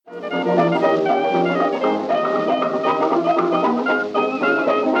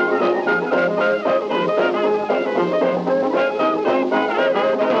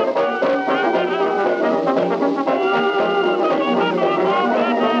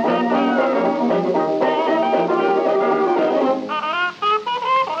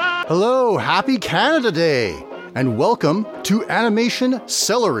happy Canada Day, and welcome to Animation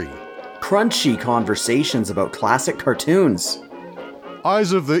Celery. Crunchy conversations about classic cartoons.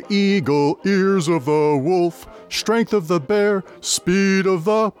 Eyes of the eagle, ears of the wolf, strength of the bear, speed of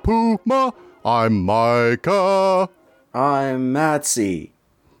the puma. I'm Micah. I'm Matsy.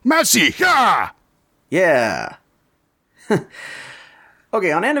 Matsy, yeah! Yeah.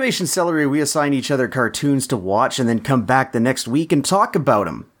 Okay, on Animation Celery, we assign each other cartoons to watch and then come back the next week and talk about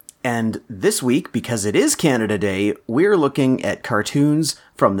them. And this week, because it is Canada Day, we're looking at cartoons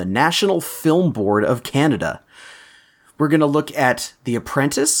from the National Film Board of Canada. We're going to look at The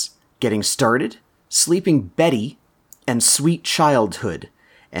Apprentice, Getting Started, Sleeping Betty, and Sweet Childhood.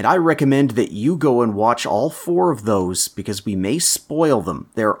 And I recommend that you go and watch all 4 of those because we may spoil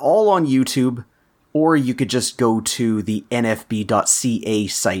them. They're all on YouTube, or you could just go to the nfb.ca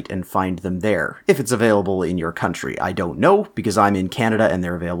site and find them there, if it's available in your country. I don't know, because I'm in Canada and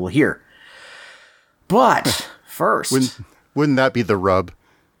they're available here. But first... Wouldn't that be the rub?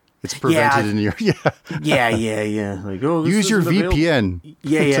 It's prevented in your... Yeah. Like, oh, use your VPN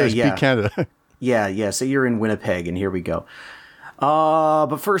to speak Canada. Yeah, so you're in Winnipeg, and here we go.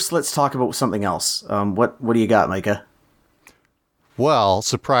 But first, let's talk about something else. What do you got, Micah? Well,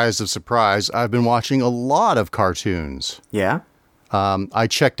 surprise of surprise, I've been watching a lot of cartoons. Yeah? I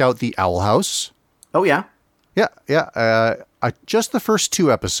checked out The Owl House. Oh, yeah? Yeah. Just the first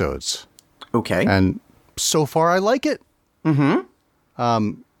 2 episodes. Okay. And so far, I like it.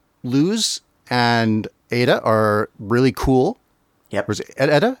 Mm-hmm. Luz and Ada are really cool. Yep. Or is it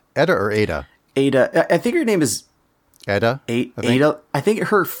Eda? Eda or Ada? Ada. I think her name is... Ada? Ada. I think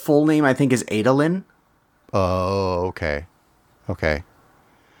her full name, is Adalyn. Oh, okay.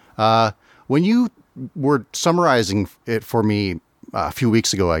 When you were summarizing it for me a few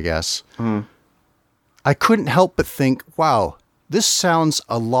weeks ago, I guess, I couldn't help but think, wow, this sounds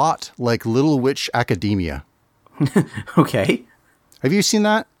a lot like Little Witch Academia. Okay. Have you seen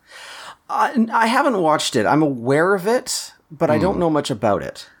that? I haven't watched it. I'm aware of it, but I don't know much about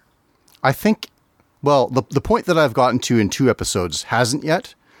it. I think, well, the point that I've gotten to in 2 episodes hasn't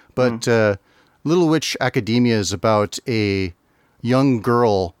yet, but Little Witch Academia is about a young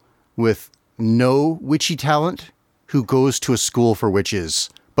girl with no witchy talent who goes to a school for witches,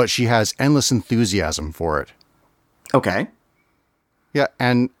 but she has endless enthusiasm for it. Okay. Yeah,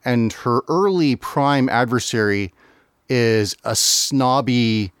 and her early prime adversary is a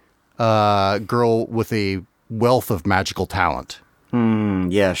snobby girl with a wealth of magical talent.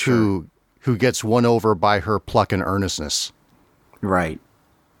 Yeah, sure. Who gets won over by her pluck and earnestness. Right.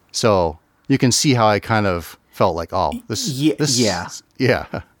 So you can see how I kind of felt like, oh, this. Yeah.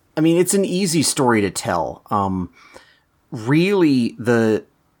 I mean, it's an easy story to tell. Really, the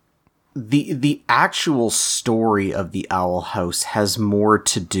actual story of the Owl House has more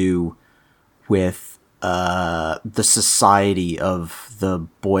to do with the society of the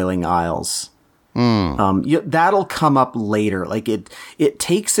Boiling Isles. That'll come up later. Like it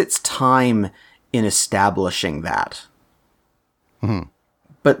takes its time in establishing that. Mm-hmm.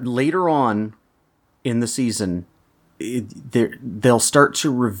 But later on in the season, they'll start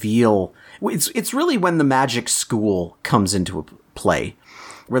to reveal. It's really when the magic school comes into play,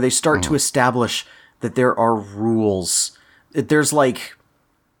 where they start to establish that there are rules. There's like,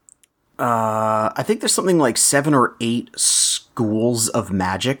 I think there's something like 7 or 8 schools of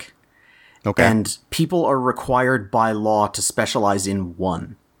magic. Okay. And people are required by law to specialize in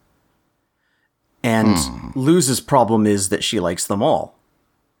one. And Luz's problem is that she likes them all.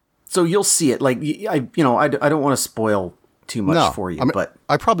 So you'll see it. Like, I don't want to spoil too much for you, but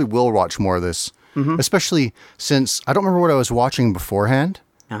I probably will watch more of this, especially since I don't remember what I was watching beforehand,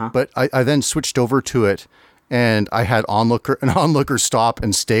 but I then switched over to it, and I had an onlooker stop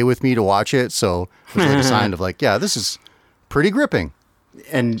and stay with me to watch it. So it was like a sign of like, yeah, this is pretty gripping.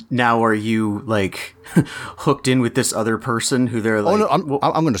 And now are you like hooked in with this other person who they're like? Oh no,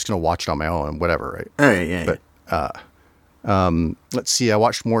 I'm just gonna watch it on my own and whatever, right? Oh, yeah. But let's see. I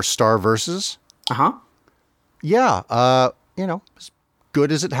watched more Star Versus. Yeah. As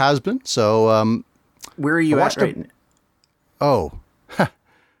good as it has been. So where are you at right now? Oh,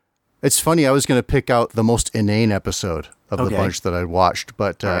 it's funny. I was gonna pick out the most inane episode of the bunch that I watched,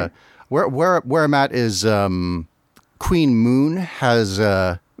 but where I'm at is Queen Moon has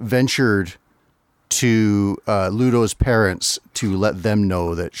ventured to Ludo's parents to let them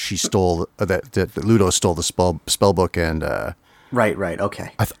know that she stole that Ludo stole the spell book, and right,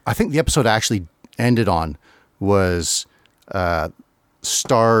 okay. I think the episode actually ended on was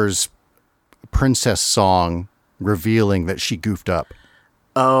Star's princess song revealing that she goofed up.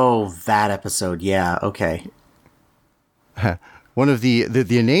 Oh, that episode, yeah, okay. One of the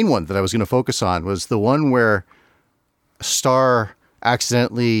inane one that I was going to focus on was the one where Star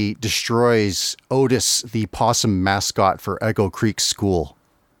accidentally destroys Otis, the possum mascot for Echo Creek School.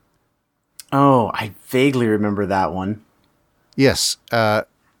 Oh, I vaguely remember that one. Yes.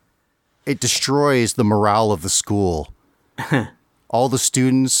 It destroys the morale of the school. All the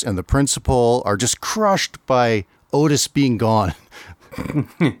students and the principal are just crushed by Otis being gone.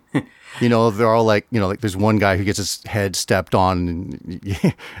 You know, they're all like, you know, like there's one guy who gets his head stepped on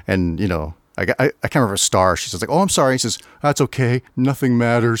and you know, I can't remember Star. She says like, "Oh, I'm sorry." He says, "That's okay. Nothing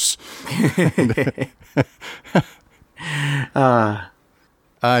matters."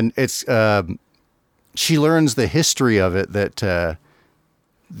 And it's, she learns the history of it, that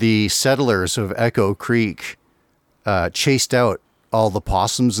the settlers of Echo Creek chased out all the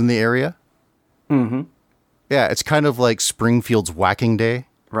possums in the area. Mm-hmm. Yeah, it's kind of like Springfield's Whacking Day.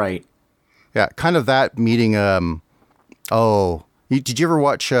 Right. Yeah, kind of that meeting. Did you ever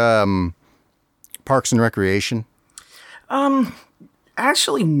watch Parks and Recreation?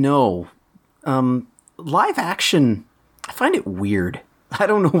 Actually, no. Live action, I find it weird. I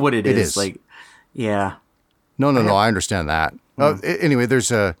don't know what it is. Like, yeah. No, I understand that. Anyway,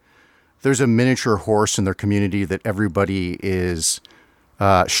 there's a miniature horse in their community that everybody is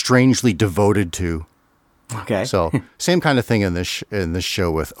strangely devoted to. Okay. So same kind of thing in this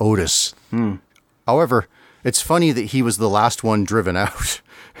show with Otis. However, it's funny that he was the last one driven out,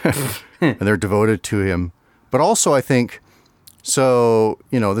 and they're devoted to him. But also, I think, so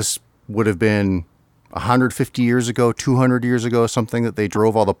you know, this would have been 150 years ago, 200 years ago, something that they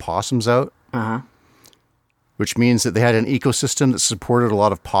drove all the possums out. Uh-huh. Which means that they had an ecosystem that supported a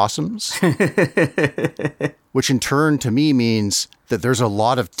lot of possums, which in turn to me means that there's a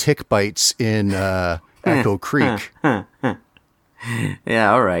lot of tick bites in Echo Creek.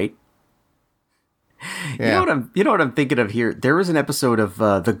 Yeah, all right. Yeah. You know what I'm thinking of here? There was an episode of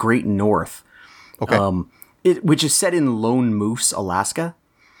The Great North, Okay. which is set in Lone Moose, Alaska.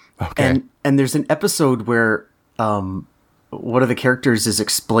 Okay. And there's an episode where one of the characters is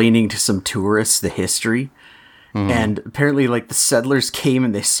explaining to some tourists the history. And apparently, like, the settlers came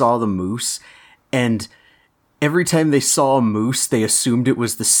and they saw the moose, and every time they saw a moose, they assumed it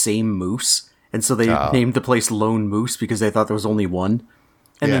was the same moose, and so they named the place Lone Moose because they thought there was only one.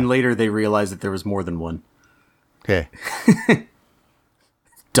 And then later they realized that there was more than one. Okay.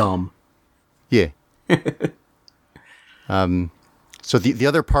 Dumb. Yeah. So the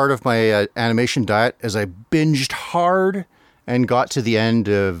other part of my animation diet is I binged hard and got to the end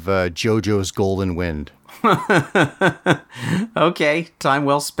of JoJo's Golden Wind. Okay, time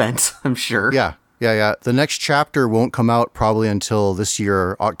well spent, I'm sure. Yeah. The next chapter won't come out probably until this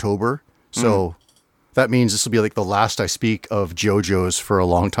year, October. So that means this will be like the last I speak of JoJo's for a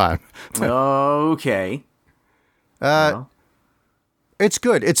long time. Okay. It's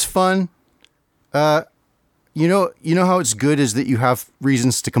good. It's fun. You know how it's good is that you have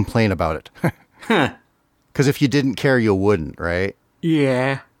reasons to complain about it. Because if you didn't care, you wouldn't, right?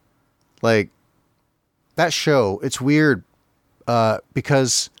 Yeah. Like, that show, it's weird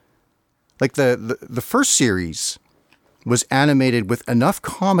because, like, the first series was animated with enough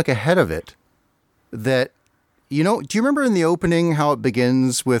comic ahead of it that, you know, do you remember in the opening how it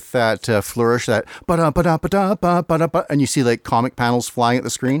begins with that flourish, that ba-da-ba-da-ba-da-ba-da-ba, and you see, like, comic panels flying at the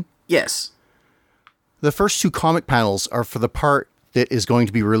screen? Yes. The first two comic panels are for the part that is going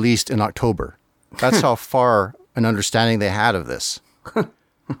to be released in October. That's how far an understanding they had of this.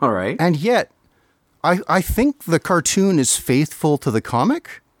 All right. And yet, I think the cartoon is faithful to the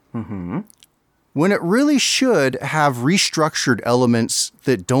comic when it really should have restructured elements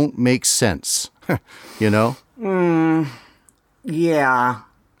that don't make sense. You know? Yeah.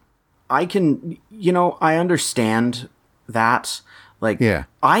 I can, I understand that. Like, Yeah.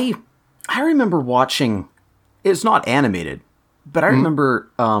 I remember watching, it's not animated, but I remember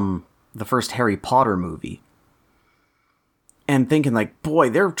the first Harry Potter movie and thinking like, boy,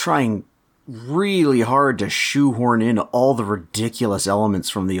 they're trying really hard to shoehorn in all the ridiculous elements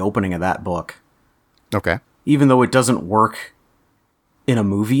from the opening of that book. Okay. Even though it doesn't work in a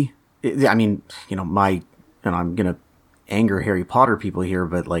movie. I mean, I'm going to anger Harry Potter people here,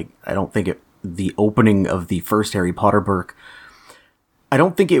 but like, I don't think the opening of the first Harry Potter book, I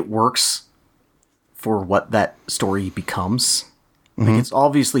don't think it works for what that story becomes. Like, it's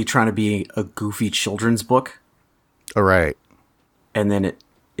obviously trying to be a goofy children's book. All right. And then it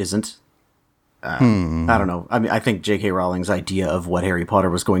isn't. I don't know. I mean, I think J.K. Rowling's idea of what Harry Potter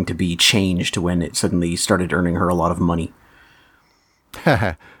was going to be changed when it suddenly started earning her a lot of money.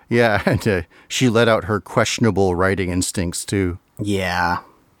 Yeah, and she let out her questionable writing instincts too. Yeah.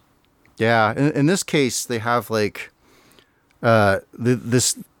 Yeah, in this case, they have like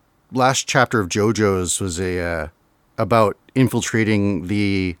This last chapter of JoJo's was about infiltrating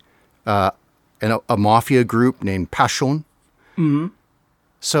a mafia group named Pashon. Mm-hmm.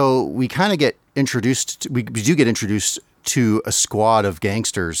 So we kind of get introduced. We do get introduced to a squad of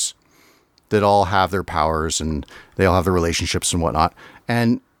gangsters that all have their powers and they all have their relationships and whatnot.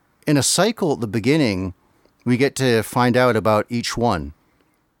 And in a cycle at the beginning, we get to find out about each one.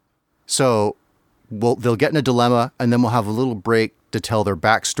 So they'll get in a dilemma, and then we'll have a little break to tell their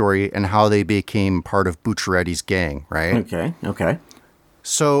backstory and how they became part of Bucciaretti's gang, right? Okay.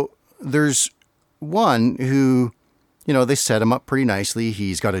 So there's one who, they set him up pretty nicely.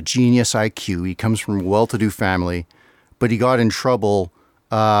 He's got a genius IQ. He comes from a well-to-do family, but he got in trouble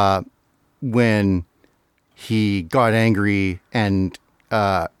when he got angry and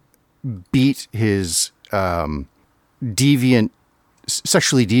beat his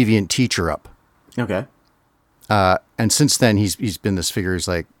sexually deviant teacher up. Okay. And since then, he's been this figure.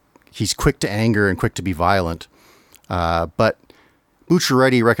 He's quick to anger and quick to be violent. But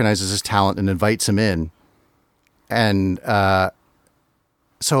Bucciaretti recognizes his talent and invites him in. And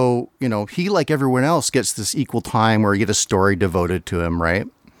so, he, like everyone else, gets this equal time where you get a story devoted to him, right?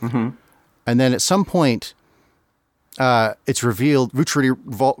 Mm-hmm. And then at some point, it's revealed,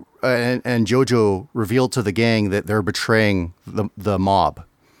 Bucciaretti and JoJo revealed to the gang that they're betraying the mob.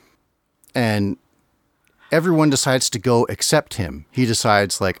 And everyone decides to go except him. He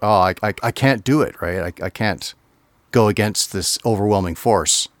decides I can't do it, right? I can't go against this overwhelming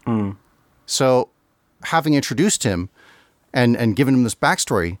force. Mm. So having introduced him and given him this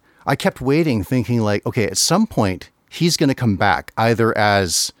backstory, I kept waiting thinking okay, at some point he's going to come back either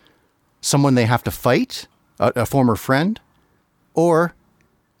as someone they have to fight, a former friend, or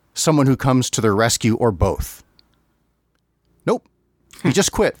someone who comes to their rescue, or both. Nope. He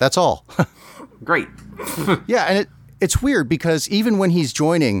just quit. That's all. Great. Yeah, and it's weird because even when he's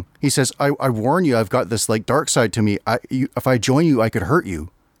joining, he says, I warn you, I've got this dark side to me. If I join you, I could hurt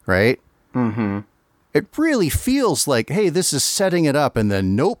you, right? Mm-hmm. It really feels like, hey, this is setting it up, and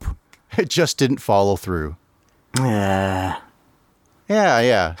then nope, it just didn't follow through. Yeah,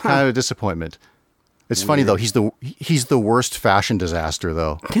 kind of a disappointment. It's funny though, he's the worst fashion disaster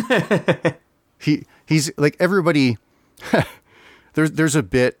though. He's like everybody. There's a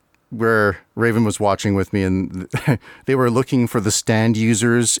bit where Raven was watching with me, and they were looking for the stand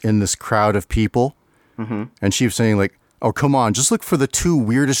users in this crowd of people, mm-hmm. and she was saying "Oh, come on, just look for the two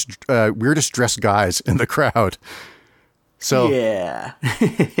weirdest dressed guys in the crowd." So yeah,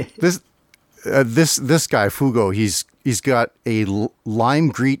 this guy Fugo, he's got a lime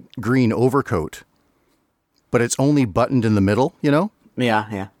green overcoat, but it's only buttoned in the middle,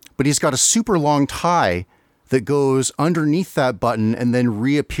 Yeah. But he's got a super long tie that goes underneath that button and then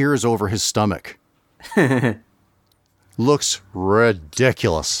reappears over his stomach. Looks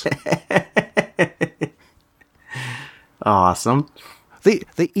ridiculous. Awesome. They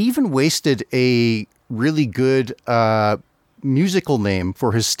even wasted a really good musical name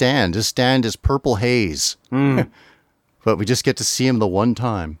for his stand. His stand is Purple Haze. Mm. But we just get to see him the one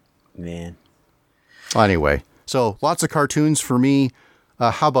time. Man. Anyway, so lots of cartoons for me.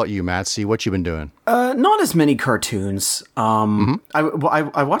 How about you, Matsy? What you been doing? Not as many cartoons. Mm-hmm.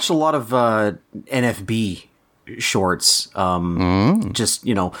 I watched a lot of NFB shorts. Just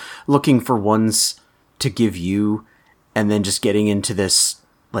looking for ones to give you, and then just getting into this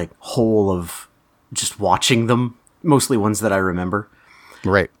hole of just watching them. Mostly ones that I remember.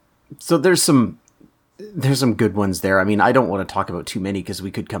 Right. So there's some good ones there. I mean, I don't want to talk about too many because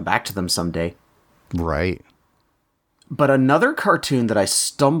we could come back to them someday. Right. But another cartoon that I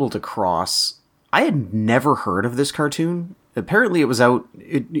stumbled across, I had never heard of this cartoon. Apparently it was out,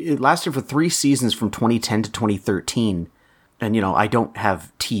 it lasted for 3 seasons from 2010 to 2013. And, I don't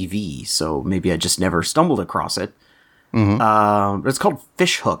have TV, so maybe I just never stumbled across it. Mm-hmm. It's called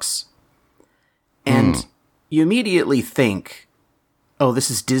Fish Hooks. And you immediately think, oh,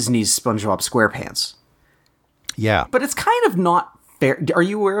 this is Disney's SpongeBob SquarePants. Yeah. But it's kind of not fair. Are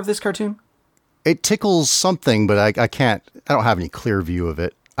you aware of this cartoon? It tickles something, but I don't have any clear view of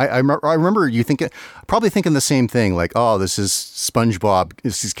it. I remember you probably thinking the same thing, oh, this is SpongeBob.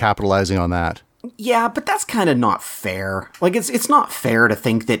 This is capitalizing on that. Yeah, but that's kind of not fair. It's not fair to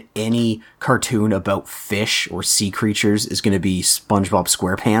think that any cartoon about fish or sea creatures is going to be SpongeBob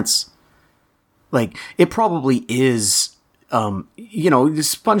SquarePants. It probably is,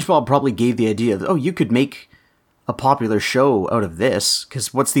 SpongeBob probably gave the idea that, you could make a popular show out of this,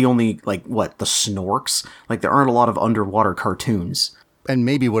 because what's the only, the Snorks? There aren't a lot of underwater cartoons. And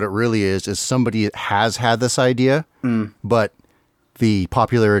maybe what it really is somebody has had this idea, but the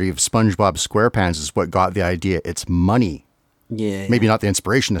popularity of SpongeBob SquarePants is what got the idea. It's money. Yeah. Maybe not the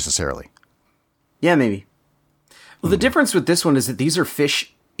inspiration necessarily. Yeah, maybe. Well, the difference with this one is that these are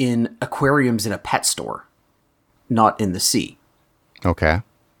fish in aquariums in a pet store, not in the sea. Okay.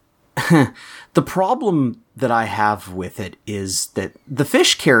 The problem that I have with it is that the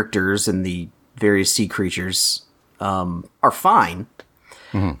fish characters and the various sea creatures are fine,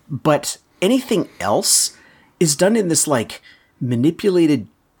 but anything else is done in this like manipulated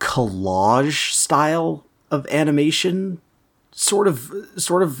collage style of animation, sort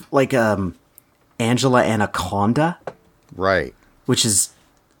of like Angela Anaconda, Right. which is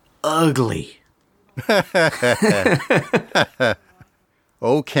ugly.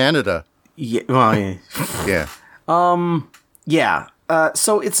 Oh, Canada. Yeah, well, yeah. Yeah. Yeah.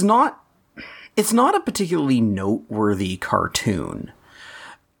 So it's not a particularly noteworthy cartoon.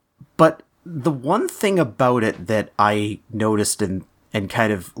 But the one thing about it that I noticed and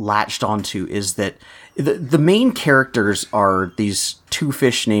kind of latched onto is that the main characters are these two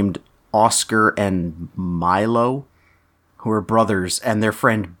fish named Oscar and Milo, who are brothers, and their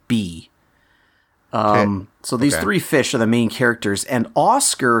friend B. So these three fish are the main characters, and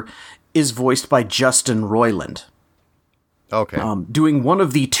Oscar is voiced by Justin Roiland. Okay. Doing one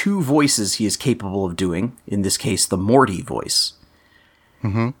of the two voices he is capable of doing, in this case, the Morty voice.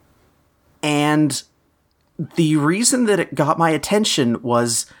 Mm-hmm. And the reason that it got my attention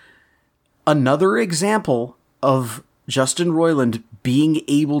was another example of Justin Roiland being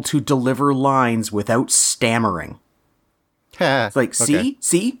able to deliver lines without stammering. It's like, see,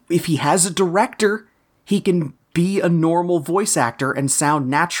 if he has a director, he can be a normal voice actor and sound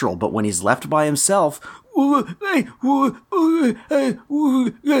natural, but when he's left by himself,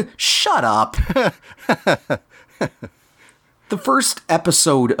 shut up. The first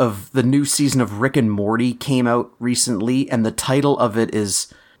episode of the new season of Rick and Morty came out recently, and the title of it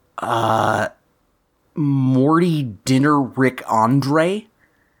is Morty Dinner Rick Andre.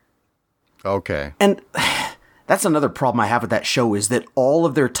 Okay. And that's another problem I have with that show, is that all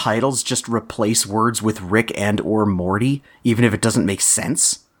of their titles just replace words with Rick and or Morty, even if it doesn't make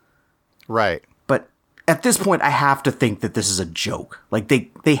sense. Right. But at this point, I have to think that this is a joke. Like,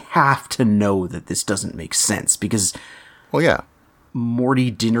 they have to know that this doesn't make sense, because Well, yeah. Morty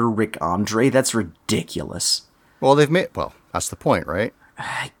Dinner Rick Andre, that's ridiculous. Well, that's the point, right?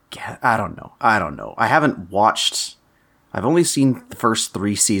 I don't know. I haven't watched... I've only seen the first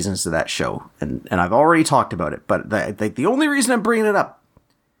 3 seasons of that show, and I've already talked about it, but the only reason I'm bringing it up,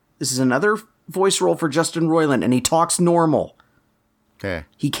 this is another voice role for Justin Roiland, and he talks normal. Okay.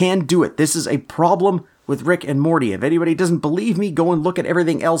 He can do it. This is a problem with Rick and Morty. If anybody doesn't believe me, go and look at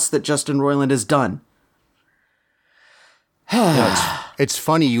everything else that Justin Roiland has done. It's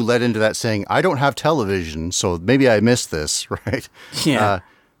funny you led into that saying, I don't have television, so maybe I missed this, right? Yeah.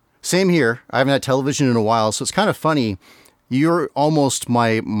 Same here. I haven't had television in a while, so it's kind of funny. You're almost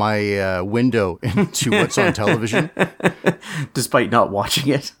my window into what's on television. Despite not watching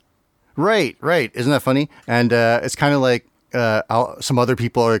it. Right. Isn't that funny? And it's kind of like some other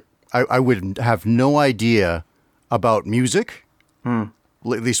people are. I would have no idea about music, at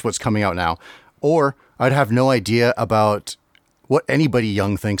least what's coming out now, or I'd have no idea about what anybody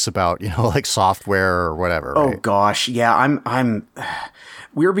young thinks about, like software or whatever. Oh right? gosh, yeah.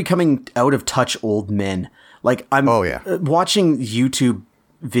 We're becoming out of touch old men. Like, I'm watching YouTube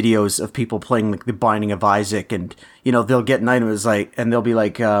videos of people playing like The Binding of Isaac, and they'll get an item and they'll be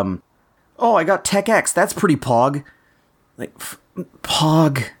like, oh, I got Tech X. That's pretty pog. Like,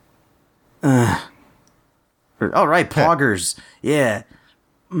 pog. All right, poggers. Yeah.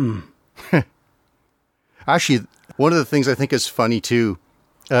 Actually, one of the things I think is funny too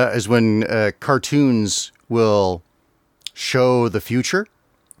is when cartoons will show the future.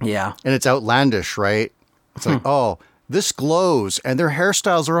 Yeah. And it's outlandish, right? It's like, oh, this glows and their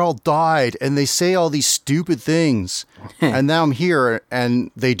hairstyles are all dyed and they say all these stupid things. And now I'm here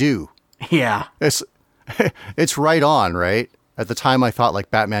and they do. Yeah. It's right on, right? At the time I thought like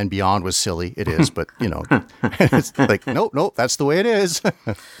Batman Beyond was silly. It is, but it's like, nope, that's the way it is.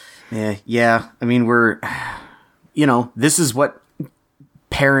 Yeah. I mean, this is what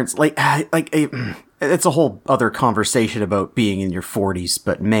parents like. It's a whole other conversation about being in your 40s,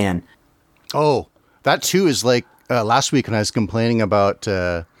 but man. Oh, that too is like last week when I was complaining about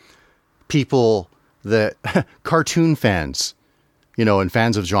people that cartoon fans, and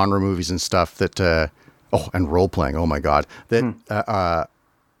fans of genre movies and stuff that, and role playing. Oh my God. That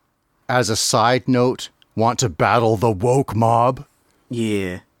as a side note, want to battle the woke mob.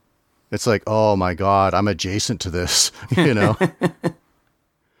 Yeah. It's like, oh my God, I'm adjacent to this,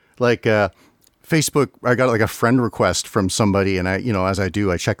 Like, Facebook, I got like a friend request from somebody, and I, as I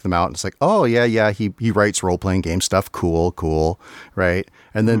do, I check them out, and it's like, oh yeah, he writes role playing game stuff, cool, right?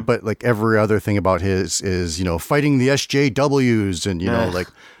 And then, but like every other thing about his is, fighting the SJWs, and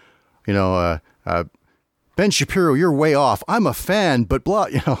Ben Shapiro, you're way off. I'm a fan, but blah,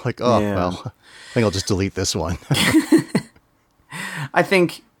 well, I think I'll just delete this one. I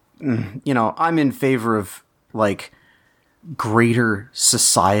think, I'm in favor of like greater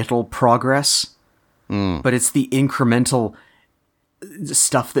societal progress, but it's the incremental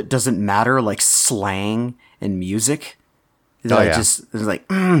stuff that doesn't matter, like slang and music. It's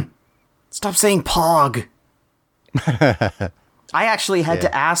like, stop saying pog. I actually had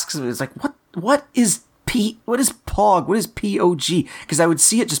to ask, it was like, what is pog? What is POG? Because I would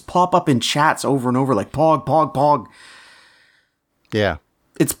see it just pop up in chats over and over, like pog. Yeah.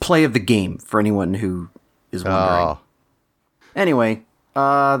 It's play of the game for anyone who is wondering. Anyway,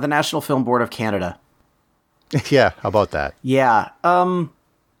 the National Film Board of Canada. Yeah, how about that? Yeah.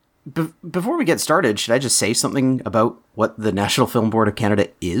 Before we get started, should I just say something about what the National Film Board of Canada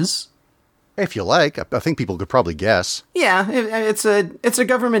is? If you like, I think people could probably guess. Yeah, it's a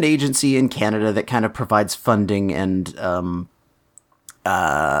government agency in Canada that kind of provides funding and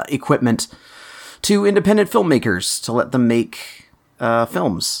equipment to independent filmmakers to let them make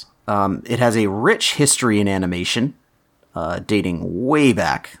films. It has a rich history in animation, dating way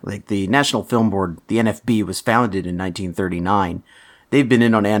back. Like the National Film Board, the NFB, was founded in 1939. They've been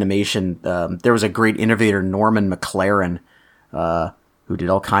in on animation. There was a great innovator, Norman McLaren, who did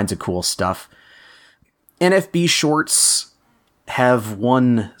all kinds of cool stuff. NFB shorts have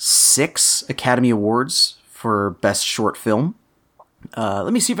won 6 Academy Awards for Best Short Film.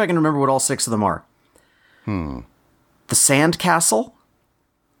 Let me see if I can remember what all 6 of them are. The Sandcastle,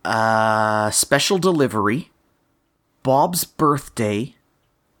 Special Delivery, Bob's Birthday,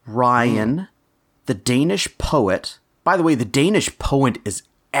 Ryan, The Danish Poet. By the way, The Danish Poet is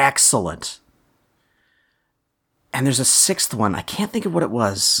excellent. And there's a 6th one. I can't think of what it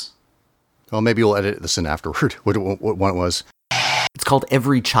was. Well, maybe we'll edit this in afterward, what one it was. It's called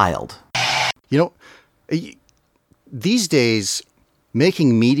Every Child. These days,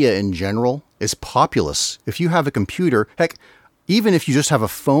 making media in general is populous. If you have a computer, heck, even if you just have a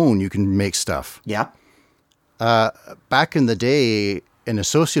phone, you can make stuff. Yeah. Back in the day, an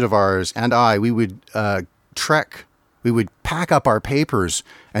associate of ours and I, we would trek. We would pack up our papers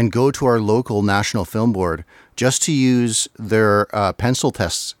and go to our local National Film Board just to use their pencil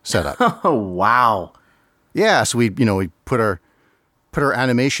tests setup. Oh, wow. Yeah, so we'd put our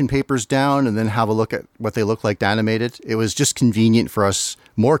animation papers down and then have a look at what they look like animated. It was just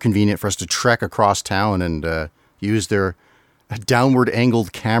more convenient for us to trek across town and use their downward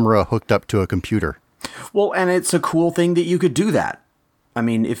angled camera hooked up to a computer. Well, and it's a cool thing that you could do that. I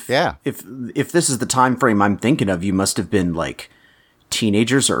mean, if this is the time frame I'm thinking of, you must have been like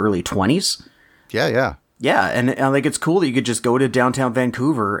teenagers or early 20s. Yeah. Yeah, and like it's cool that you could just go to downtown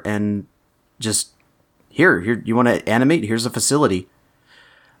Vancouver and just here you want to animate? Here's a facility.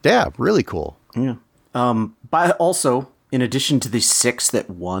 Yeah, really cool. Yeah. But also, in addition to the 6 that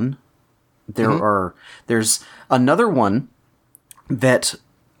won, there's another one that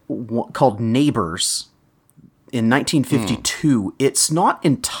called Neighbors. In 1952, It's not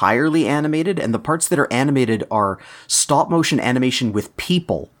entirely animated, and the parts that are animated are stop-motion animation with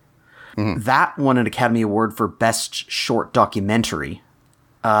people. That won an Academy Award for Best Short Documentary.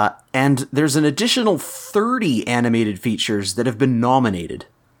 And there's an additional 30 animated features that have been nominated.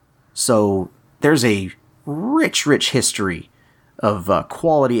 So there's a rich history of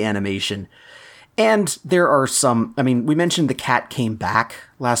quality animation. And there are some, I mean, we mentioned The Cat Came Back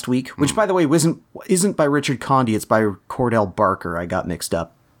last week, which, by the way, isn't by Richard Condy. It's by Cordell Barker. I got mixed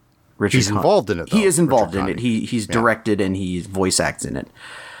up. He's involved in it, though. He is involved in it. He's directed and he voice acts in it.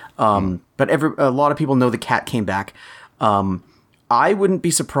 But a lot of people know The Cat Came Back. I wouldn't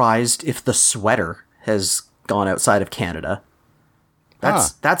be surprised if The Sweater has gone outside of Canada.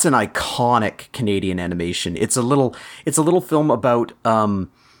 That's an iconic Canadian animation. It's a little film about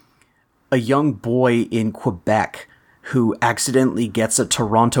a young boy in Quebec who accidentally gets a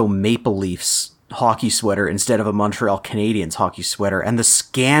Toronto Maple Leafs hockey sweater instead of a Montreal Canadiens hockey sweater, and the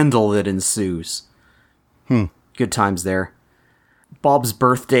scandal that ensues. Good times there. Bob's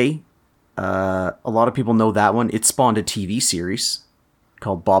Birthday. A lot of people know that one. It spawned a TV series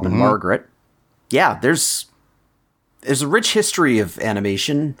called Bob and Margaret. Yeah, there's a rich history of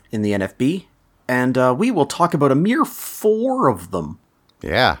animation in the NFB, and we will talk about a mere 4 of them.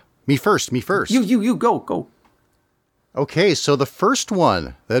 Yeah. Me first. You go. Okay, so the first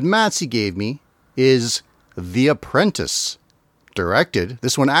one that Matsy gave me is The Apprentice.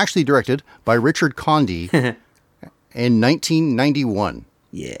 This one actually directed by Richard Conde in 1991.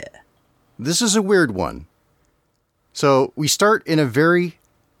 Yeah. This is a weird one. So we start in a very,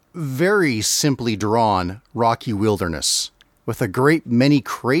 very simply drawn rocky wilderness with a great many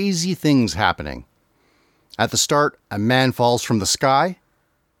crazy things happening. At the start, a man falls from the sky.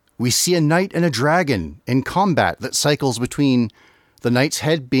 We see a knight and a dragon in combat that cycles between the knight's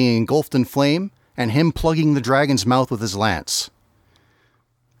head being engulfed in flame and him plugging the dragon's mouth with his lance.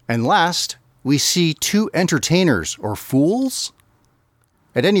 And last, we see two entertainers, or fools?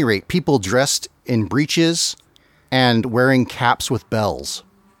 At any rate, people dressed in breeches and wearing caps with bells.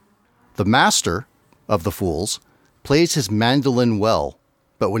 The master of the fools plays his mandolin well,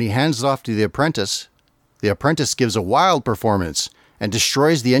 but when he hands it off to the apprentice gives a wild performance and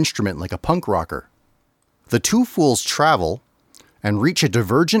destroys the instrument like a punk rocker. The two fools travel and reach a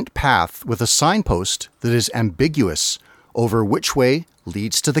divergent path with a signpost that is ambiguous over which way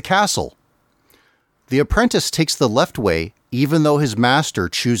leads to the castle. The apprentice takes the left way, even though his master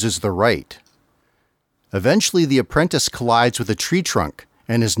chooses the right. Eventually, the apprentice collides with a tree trunk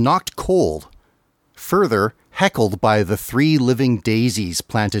and is knocked cold, further heckled by the 3 living daisies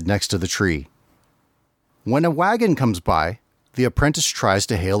planted next to the tree. When a wagon comes by, the apprentice tries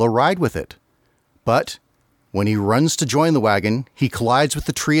to hail a ride with it. But when he runs to join the wagon, he collides with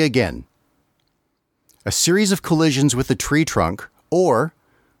the tree again. A series of collisions with the tree trunk, or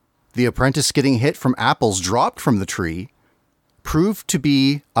the apprentice getting hit from apples dropped from the tree, proved to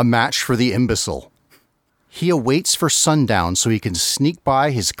be a match for the imbecile. He awaits for sundown so he can sneak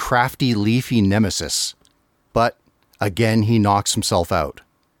by his crafty, leafy nemesis. But again, he knocks himself out.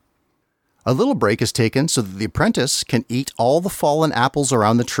 A little break is taken so that the apprentice can eat all the fallen apples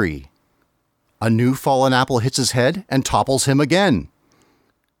around the tree. A new fallen apple hits his head and topples him again.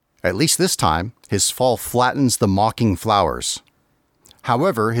 At least this time, his fall flattens the mocking flowers.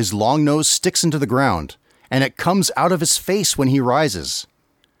 However, his long nose sticks into the ground, and it comes out of his face when he rises.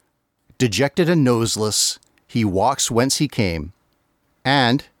 Dejected and noseless, he walks whence he came,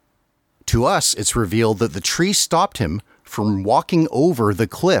 and to us it's revealed that the tree stopped him from walking over the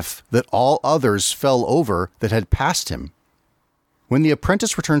cliff that all others fell over that had passed him. When the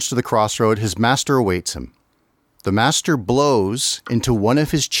apprentice returns to the crossroad, his master awaits him. The master blows into one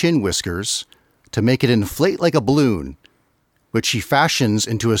of his chin whiskers to make it inflate like a balloon, which he fashions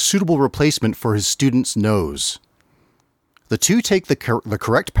into a suitable replacement for his student's nose. The two take the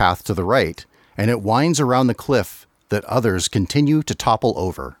correct path to the right, and it winds around the cliff that others continue to topple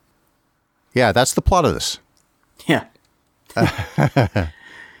over. Yeah, that's the plot of this. Yeah.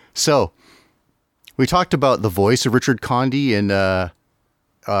 So, we talked about the voice of Richard Conde in The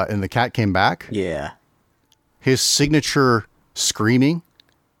Cat Came Back. Yeah. His signature screaming.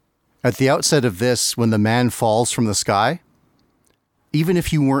 At the outset of this, when the man falls from the sky, even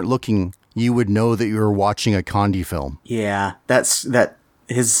if you weren't looking, you would know that you were watching a Conde film. Yeah,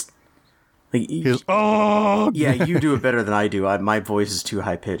 his oh! Yeah, you do it better than I do. My voice is too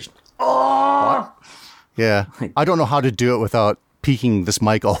high-pitched. Oh! Yeah, I don't know how to do it without peeking this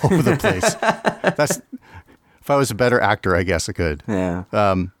mic all over the place. If I was a better actor, I guess I could. Yeah.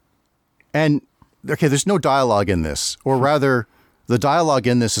 And, okay, there's no dialogue in this. Or rather, the dialogue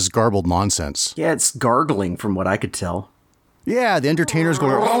in this is garbled nonsense. Yeah, it's gargling from what I could tell. Yeah, the entertainers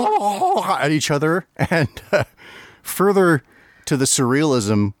going at each other. And further to the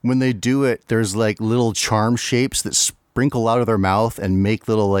surrealism, when they do it, there's like little charm shapes that sprinkle out of their mouth and make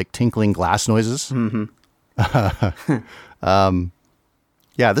little like tinkling glass noises. Mm-hmm.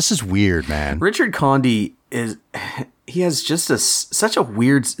 Yeah, this is weird, man. Richard Conde he has just such a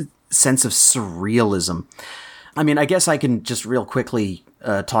weird sense of surrealism. I mean, I guess I can just real quickly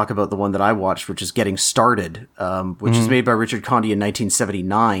talk about the one that I watched, which is Getting Started, which is made by Richard Conde in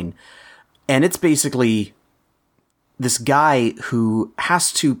 1979. And it's basically this guy who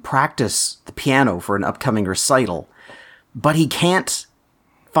has to practice the piano for an upcoming recital, but he can't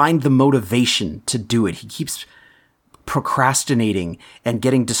find the motivation to do it. He keeps procrastinating and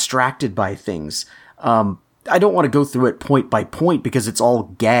getting distracted by things. I don't want to go through it point by point because it's all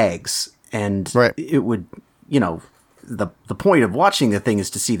gags, and right. It would, the point of watching the thing is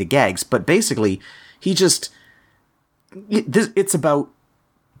to see the gags, but basically it's about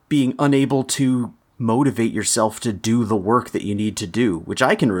being unable to motivate yourself to do the work that you need to do, which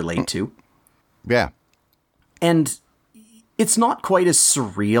I can relate to. Yeah. And it's not quite as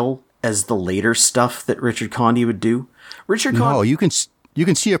surreal as the later stuff that Richard Conde would do. No, you can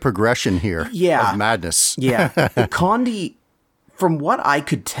see a progression here of madness. Yeah. Conde, from what I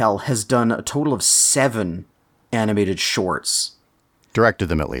could tell, has done a total of 7 animated shorts. Directed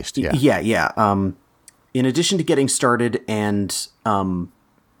them, at least. Yeah. Yeah. in addition to Getting Started and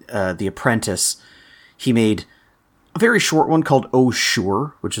The Apprentice, he made a very short one called Oh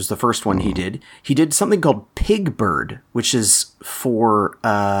Sure, which is the first one he did. He did something called Pig Bird, which is for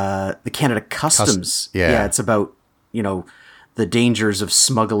the Canada Customs. Yeah, it's about, the dangers of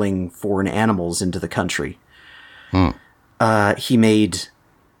smuggling foreign animals into the country. He made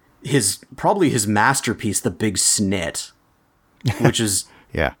probably his masterpiece, The Big Snit, which is...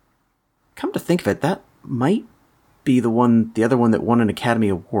 Yeah. Come to think of it, that might be the other one that won an Academy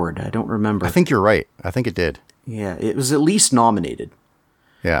Award. I don't remember. I think you're right. I think it did. Yeah, it was at least nominated.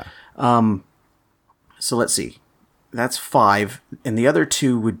 Yeah. So let's see. That's 5. And the other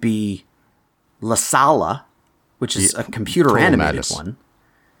 2 would be La Sala, which is a computer animated one.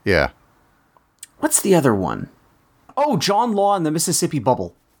 Yeah. What's the other one? Oh, John Law and the Mississippi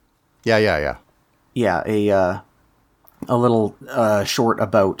Bubble. Yeah. Yeah, a little short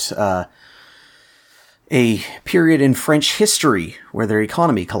about a period in French history where their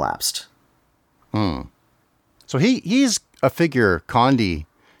economy collapsed. So he's a figure, Condi.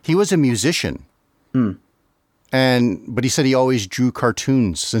 He was a musician. But he said he always drew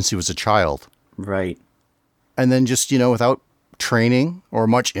cartoons since he was a child. Right. And then just, without training or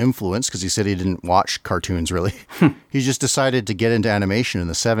much influence, because he said he didn't watch cartoons really, he just decided to get into animation in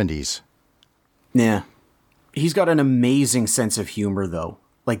the 70s. Yeah. He's got an amazing sense of humor, though.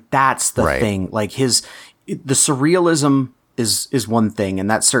 Like, that's the thing. Like, the surrealism is one thing, and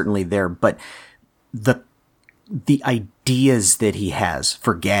that's certainly there, but the ideas that he has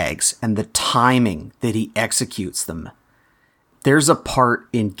for gags and the timing that he executes them. There's a part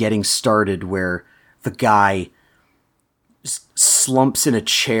in Getting Started where the guy slumps in a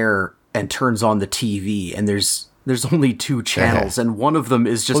chair and turns on the TV, and there's only 2 channels, and one of them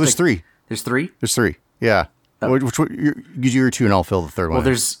is just... there's 3. There's 3? There's 3, yeah. Which you're 2 and I'll fill the third one.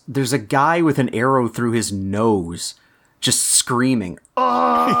 Well, there's a guy with an arrow through his nose just screaming,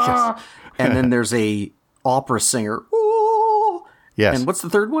 "Ah!" Yes. And then there's a opera singer, "Oh!" Yes. And what's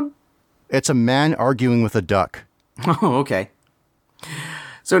the third one? It's a man arguing with a duck. Oh, okay.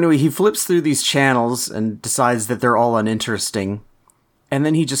 So anyway, he flips through these channels and decides that they're all uninteresting. And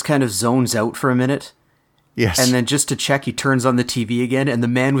then he just kind of zones out for a minute. Yes. And then just to check, he turns on the TV again, and the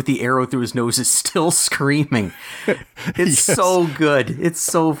man with the arrow through his nose is still screaming. It's so good.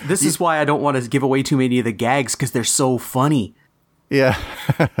 This is why I don't want to give away too many of the gags, because they're so funny. Yeah.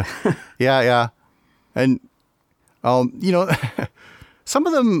 Yeah. And, some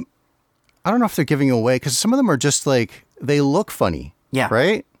of them, I don't know if they're giving away, because some of them are just like, they look funny. Yeah.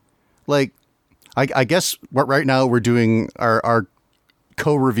 Right? Like, I guess right now we're doing our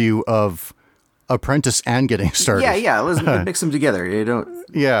co-review of Apprentice and Getting Started. Yeah. Let's mix them together.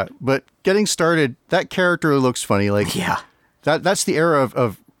 Yeah, but Getting Started, that character looks funny. Like, yeah, that's the era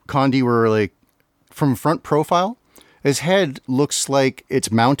of Condi where, like, from front profile, his head looks like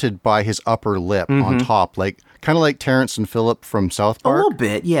it's mounted by his upper lip on top, like kind of like Terrence and Phillip from South Park. A little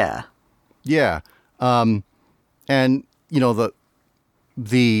bit, yeah. Yeah, and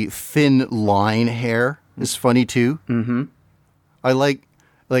the thin line hair is funny too. Mm-hmm. I like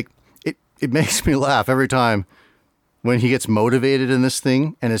it makes me laugh every time when he gets motivated in this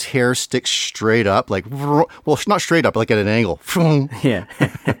thing and his hair sticks straight up, like, well, not straight up, like at an angle. Yeah.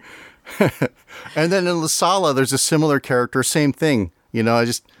 And then in La Sala, there's a similar character, same thing. I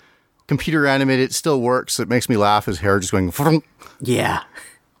just computer animated, it still works. It makes me laugh. His hair just going. Yeah.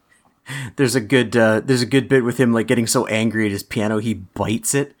 There's a good bit with him, like, getting so angry at his piano he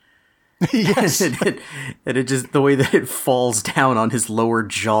bites it. Yes. and it just, the way that it falls down on his lower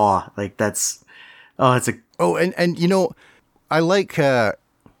jaw, like, that's, it's a... Oh, and I like at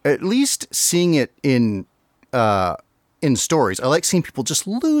least seeing it in stories. I like seeing people just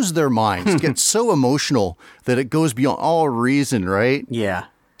lose their minds, get so emotional that it goes beyond all reason, right? Yeah.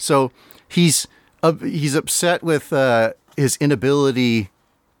 So he's upset with his inability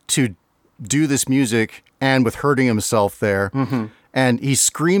to do this music and with hurting himself there. Mm-hmm. And he's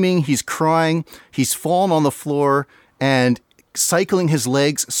screaming, he's crying, he's fallen on the floor and cycling his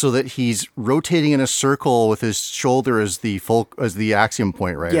legs so that he's rotating in a circle with his shoulder as the axiom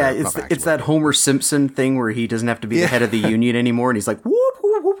point, right? Yeah, it's that Homer Simpson thing where he doesn't have to be the head of the union anymore, and he's like, whoop,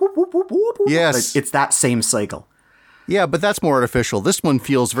 whoop, whoop, whoop, whoop, whoop, whoop. Yes. Like, it's that same cycle. Yeah, but that's more artificial. This one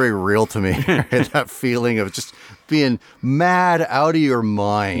feels very real to me. That feeling of just being mad out of your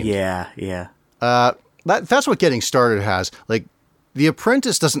mind. Yeah. That's what Getting Started has. Like, The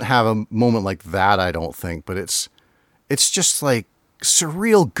Apprentice doesn't have a moment like that, I don't think, but it's just like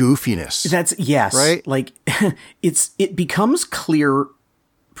surreal goofiness. Yes. Right? Like, it becomes clear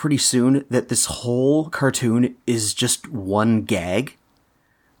pretty soon that this whole cartoon is just one gag.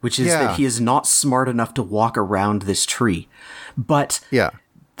 which is that he is not smart enough to walk around this tree. But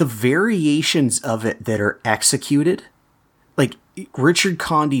the variations of it that are executed, like Richard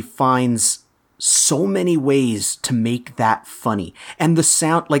Conde finds so many ways to make that funny. And the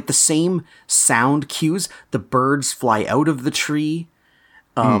sound, like the same sound cues, the birds fly out of the tree.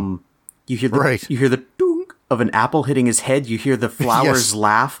 You hear the dunk of an apple hitting his head. You hear the flowers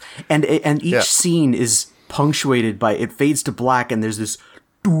laugh, and each scene is punctuated by, it fades to black, and there's this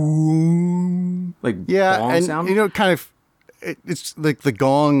like gong and sound. you know, kind of, it's like the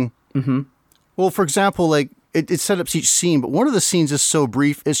gong. Mm-hmm. Well, for example, like it set up each scene, but one of the scenes is so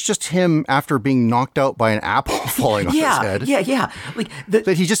brief. It's just him after being knocked out by an apple falling on his head. Yeah. Like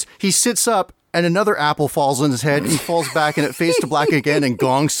that he sits up and another apple falls on his head and he falls back and it fades to black again and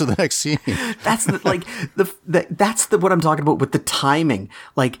gongs to the next scene. That's what I'm talking about with the timing.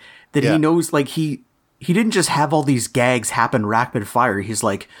 Like that he knows, like he didn't just have all these gags happen rapid fire. He's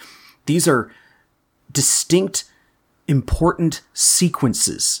like, these are distinct, important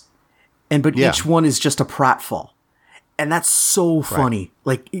sequences. But each one is just a pratfall. And that's so funny.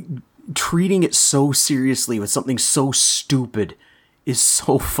 Like, treating it so seriously with something so stupid is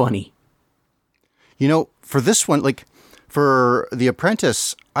so funny. You know, for this one, like, for The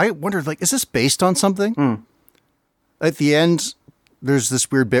Apprentice, I wondered, like, is this based on something? At the end, there's this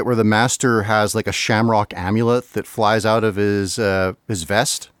weird bit where the master has, like, a shamrock amulet that flies out of his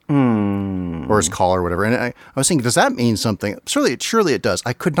vest. Or his collar or whatever. And I was thinking, does that mean something? Surely it does.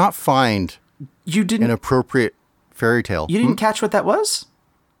 I could not find an appropriate fairy tale. You didn't catch what that was?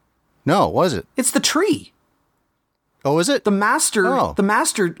 No, was it? It's the tree. Oh, is it? The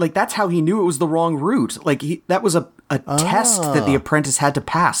master, like, that's how he knew it was the wrong route. Like, that was a test that the apprentice had to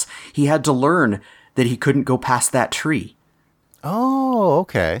pass. He had to learn that he couldn't go past that tree. Oh,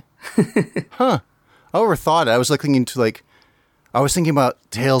 okay. Huh. I overthought it. I was looking into, like, I was thinking about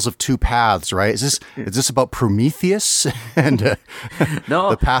Tales of Two Paths, right? Is this about Prometheus and no,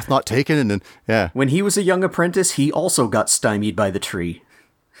 the path not taken? And when he was a young apprentice, he also got stymied by the tree.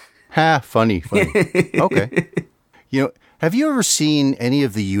 Funny. Okay. You know, have you ever seen any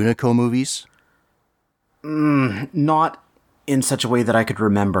of the Unico movies? Not in such a way that I could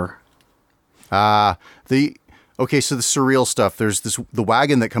remember. So the surreal stuff. There's the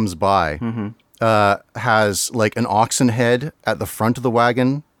wagon that comes by. Mm-hmm. Has like an oxen head at the front of the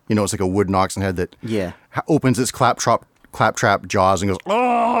wagon. You know, it's like a wooden oxen head that opens its claptrap jaws and goes,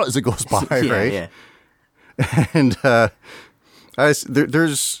 oh, as it goes by, right? Yeah. And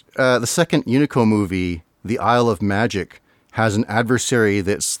there's the second Unico movie, The Isle of Magic, has an adversary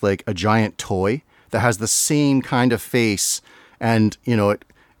that's like a giant toy that has the same kind of face. And, you know,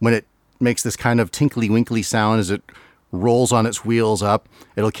 when it makes this kind of tinkly winkly sound as it rolls on its wheels up,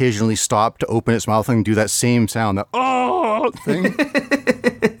 it'll occasionally stop to open its mouth and do that same sound, that thing.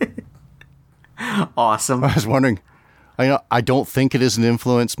 Awesome. I was wondering, I don't think it is an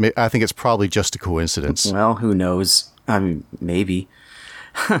influence. I think it's probably just a coincidence. Well, who knows? I mean, maybe.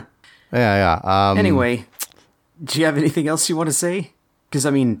 Yeah. Anyway, do you have anything else you want to say? Because,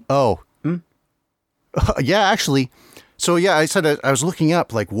 I mean... yeah, actually. So, yeah, I said I was looking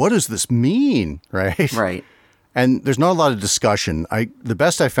up, like, what does this mean, right? Right. And there's not a lot of discussion. The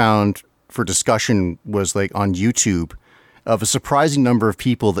best I found for discussion was like on YouTube of a surprising number of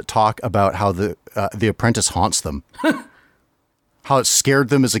people that talk about how the Apprentice haunts them. How it scared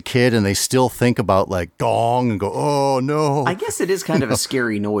them as a kid and they still think about like gong and go, oh no. I guess it is kind of a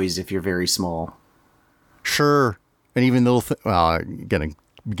scary noise if you're very small. Sure. And even little,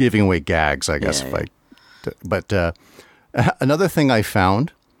 giving away gags, I guess. But another thing I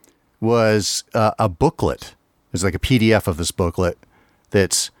found was a booklet. There's like a PDF of this booklet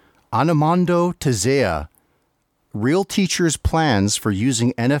that's Animondo Tezea, Real Teachers' Plans for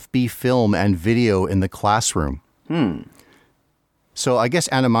Using NFB Film and Video in the Classroom. So I guess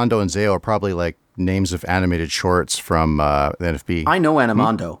Animondo and Zeo are probably like names of animated shorts from the NFB. I know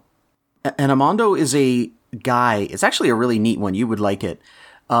Animondo. Animondo is a guy. It's actually a really neat one. You would like it.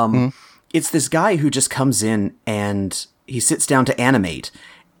 It's this guy who just comes in and he sits down to animate.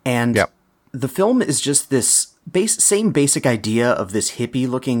 And the film is just this same basic idea of this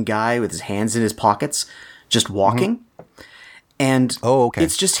hippie-looking guy with his hands in his pockets, just walking. And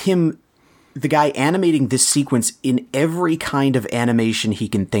it's just him, the guy animating this sequence in every kind of animation he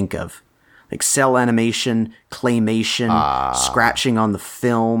can think of. Like cell animation, claymation, scratching on the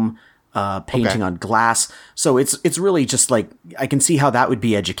film, painting on glass. So it's really just like, I can see how that would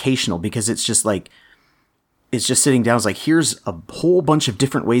be educational because it's just like, it's just sitting down. It's like, here's a whole bunch of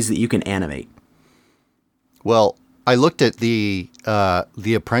different ways that you can animate. Well, I looked at the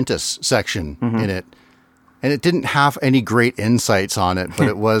Apprentice section in it, And it didn't have any great insights on it, but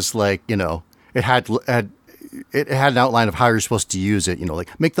it was like, it had an outline of how you're supposed to use it,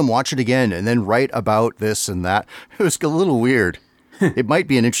 like make them watch it again and then write about this and that. It was a little weird. It might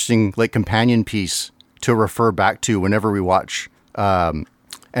be an interesting like companion piece to refer back to whenever we watch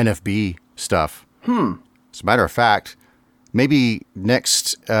NFB stuff. As a matter of fact, maybe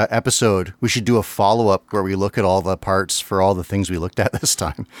next episode we should do a follow-up where we look at all the parts for all the things we looked at this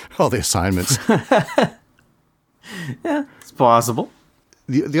time, all the assignments. Yeah, it's possible.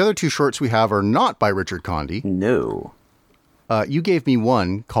 The other two shorts we have are not by Richard Conde. No. You gave me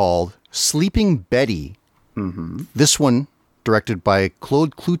one called Sleeping Betty. Mm-hmm. This one directed by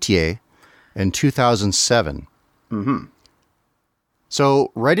Claude Cloutier in 2007. Mm-hmm.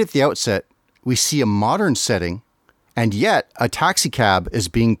 So right at the outset, we see a modern setting, and yet a taxi cab is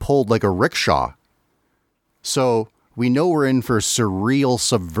being pulled like a rickshaw. So we know we're in for a surreal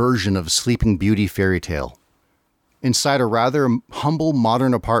subversion of Sleeping Beauty fairy tale. Inside a rather humble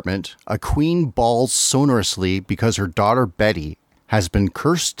modern apartment, a queen bawls sonorously because her daughter Betty has been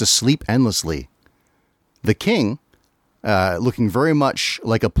cursed to sleep endlessly. The king, looking very much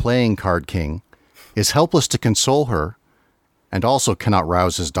like a playing card king, is helpless to console her and also cannot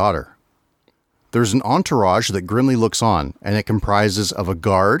rouse his daughter. There's an entourage that grimly looks on, and it comprises of a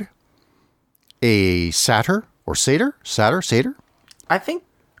guard, a satyr or satyr. I think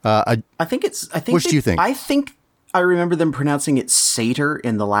it's. Which do you think? I think I remember them pronouncing it satyr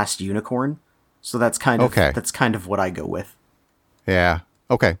in The Last Unicorn, so that's kind of okay. That's kind of what I go with. Yeah.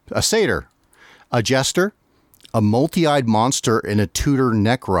 Okay. A satyr, a jester, a multi-eyed monster in a Tudor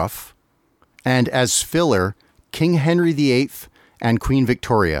neck ruff, and as filler, King Henry VIII and Queen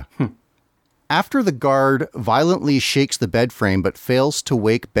Victoria. After the guard violently shakes the bed frame but fails to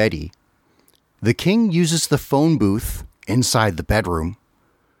wake Betty, the king uses the phone booth inside the bedroom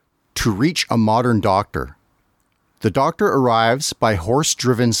to reach a modern doctor. The doctor arrives by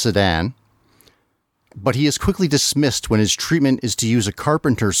horse-driven sedan, but he is quickly dismissed when his treatment is to use a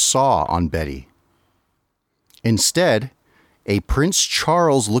carpenter's saw on Betty. Instead, a Prince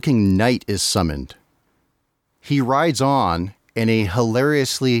Charles-looking knight is summoned. He rides on in a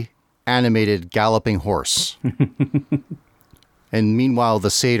hilariously animated galloping horse. And meanwhile,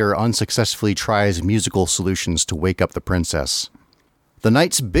 the satyr unsuccessfully tries musical solutions to wake up the princess. The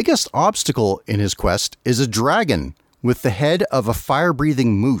knight's biggest obstacle in his quest is a dragon with the head of a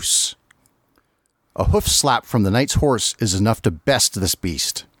fire-breathing moose. A hoof slap from the knight's horse is enough to best this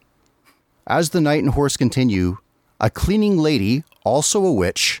beast. As the knight and horse continue, a cleaning lady, also a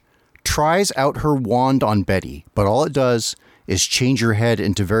witch, tries out her wand on Betty, but all it does is change her head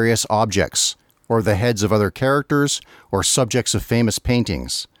into various objects, or the heads of other characters, or subjects of famous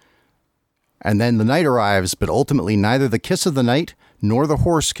paintings. And then the knight arrives, but ultimately neither the kiss of the knight nor the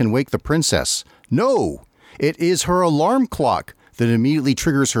horse can wake the princess. No! It is her alarm clock that immediately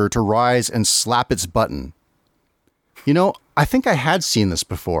triggers her to rise and slap its button. I think I had seen this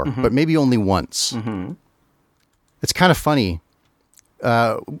before, but maybe only once. Mm-hmm. It's kind of funny.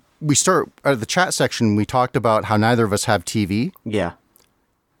 We start at the chat section, we talked about how neither of us have TV. Yeah.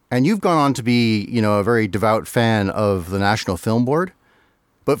 And you've gone on to be, a very devout fan of the National Film Board.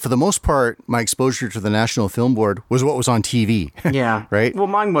 But for the most part, my exposure to the National Film Board was what was on TV. Yeah. Right? Well,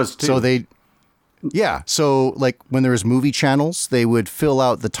 mine was too. So like when there was movie channels, they would fill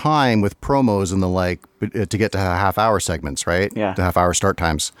out the time with promos and the like to get to half-hour segments, right? Yeah. To half-hour start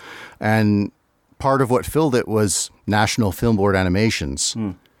times. And part of what filled it was National Film Board animations.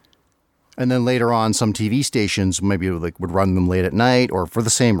 And then later on, some TV stations maybe would run them late at night or for the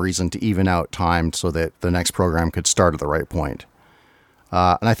same reason to even out time so that the next program could start at the right point.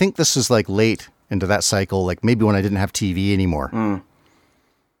 And I think this is late into that cycle, maybe when I didn't have TV anymore.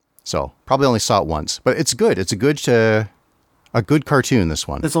 So probably only saw it once, but it's good. It's a good cartoon, this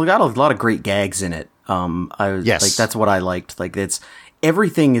one. It's got a lot of great gags in it. Yes. That's what I liked.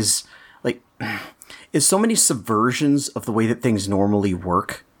 Everything is so many subversions of the way that things normally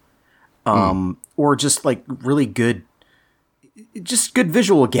work. Or just really good, just good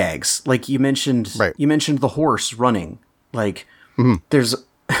visual gags. Like you mentioned, You mentioned the horse running. There's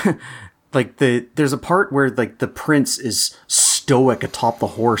there's a part where the prince is stoic atop the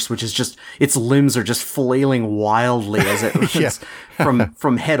horse, which is just, its limbs are just flailing wildly as it runs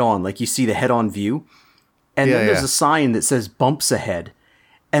from head on. You see the head on view. And then there's a sign that says bumps ahead.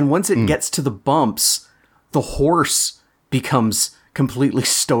 And once it gets to the bumps, the horse becomes completely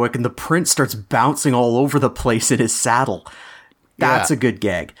stoic and the prince starts bouncing all over the place in his saddle. That's a good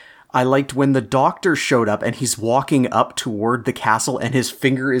gag. I liked when the doctor showed up and he's walking up toward the castle and his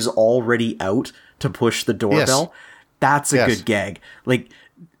finger is already out to push the doorbell. Yes. That's a good gag.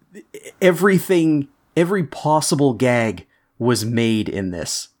 Everything Every possible gag was made in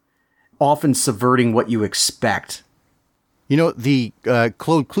this, often subverting what you expect. You know, the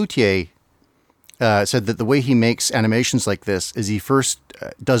Claude Cloutier said that the way he makes animations like this is he first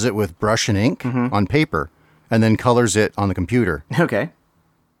does it with brush and ink on paper and then colors it on the computer. Okay.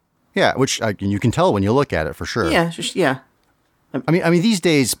 Yeah, which you can tell when you look at it for sure. Yeah, yeah. I mean, these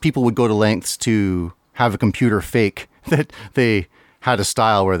days people would go to lengths to have a computer fake that they had a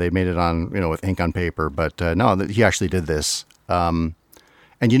style where they made it on, with ink on paper. But no, he actually did this. And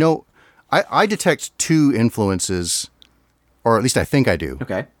I detect two influences, or at least I think I do.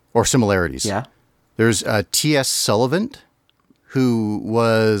 Okay. Or similarities. Yeah. There's T.S. Sullivan, who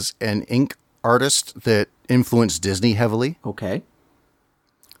was an ink artist that influenced Disney heavily. Okay.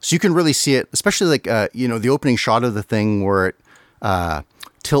 So you can really see it, especially like, the opening shot of the thing where it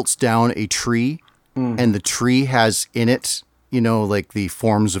tilts down a tree and the tree has in it, like the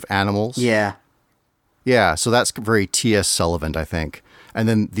forms of animals. Yeah. Yeah. So that's very T.S. Sullivan, I think. And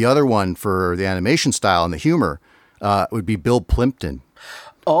then the other one for the animation style and the humor would be Bill Plympton.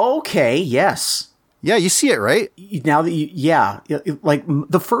 Okay. Yes. Yeah. You see it, right? Now that like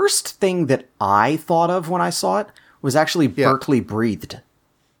the first thing that I thought of when I saw it was actually Berkeley Breathed.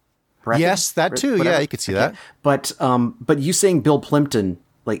 Yes, that too. Whatever. Yeah, you could see that. But you saying Bill Plympton,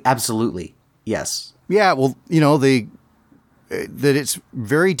 like, absolutely, yes. Yeah, well, that it's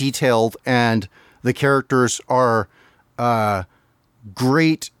very detailed and the characters are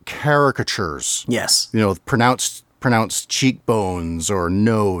great caricatures. Yes. Pronounced cheekbones or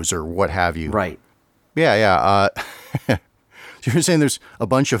nose or what have you. Right. Yeah. You're saying there's a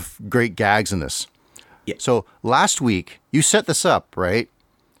bunch of great gags in this. Yeah. So last week you set this up, right?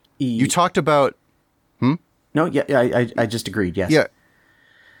 You talked about... No, yeah, I just agreed, yes. Yeah.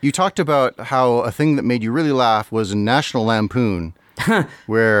 You talked about how a thing that made you really laugh was in National Lampoon,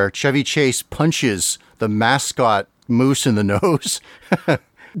 where Chevy Chase punches the mascot moose in the nose.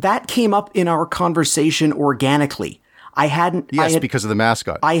 That came up in our conversation organically. Because of the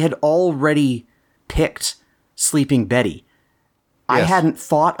mascot. I had already picked Sleeping Betty. I hadn't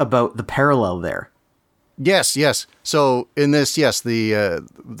thought about the parallel there. Yes. So in this,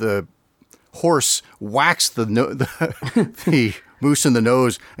 the horse whacks the moose in the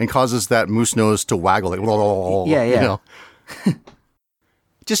nose and causes that moose nose to waggle like yeah.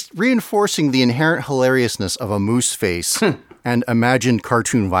 Just reinforcing the inherent hilariousness of a moose face and imagined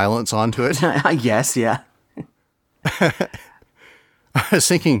cartoon violence onto it. Yes, yeah. I was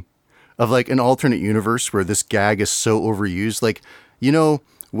thinking of like an alternate universe where this gag is so overused, like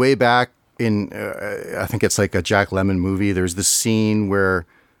way back in, I think it's like a Jack Lemmon movie, there's this scene where,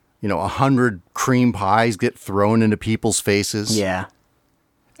 100 cream pies get thrown into people's faces. Yeah.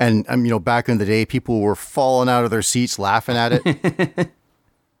 And, back in the day, people were falling out of their seats laughing at it.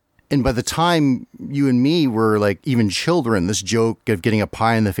 And by the time you and me were like even children, this joke of getting a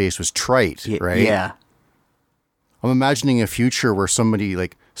pie in the face was trite, right? Yeah. I'm imagining a future where somebody,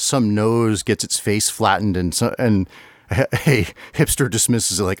 like some nose gets its face flattened and a hipster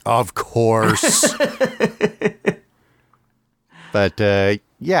dismisses it like, of course. But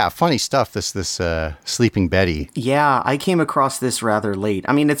funny stuff. This Sleeping Betty. Yeah, I came across this rather late.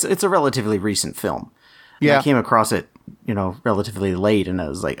 I mean, it's a relatively recent film. Yeah, I came across it, relatively late, and I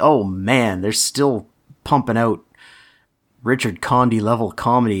was like, oh man, they're still pumping out Richard Conde level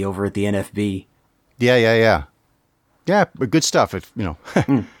comedy over at the NFB. Yeah, but good stuff. It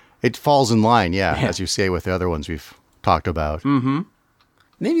it falls in line. Yeah, as you say with the other ones we've talked about. Mm-hmm.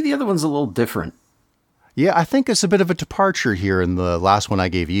 Maybe the other one's a little different. Yeah, I think it's a bit of a departure here in the last one I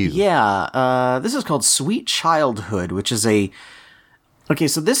gave you. Yeah, this is called Sweet Childhood, which is okay,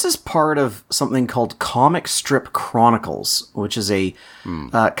 so this is part of something called Comic Strip Chronicles, which is a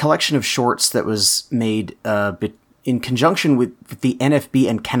collection of shorts that was made in conjunction with the NFB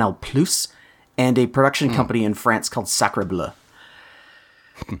and Canal Plus and a production company in France called Sacre Bleu.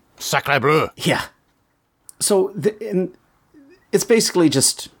 Sacre Bleu! Yeah. So it's basically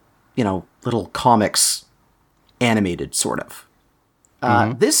just, little comics animated, sort of.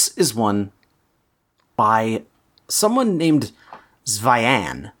 This is one by someone named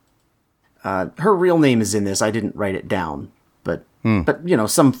Zvayan. Her real name is in this. I didn't write it down, but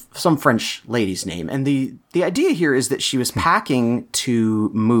some French lady's name. And the idea here is that she was packing to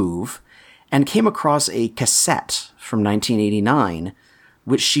move and came across a cassette from 1989,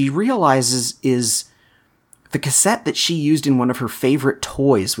 which she realizes is the cassette that she used in one of her favorite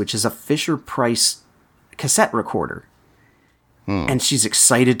toys, which is a Fisher-Price cassette recorder. And she's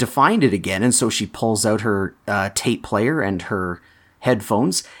excited to find it again, and so she pulls out her tape player and her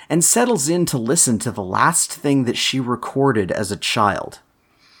headphones and settles in to listen to the last thing that she recorded as a child.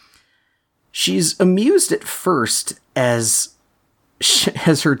 She's amused at first as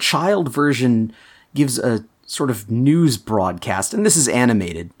her child version gives a sort of news broadcast, and this is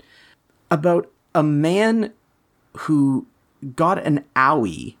animated, about a man who got an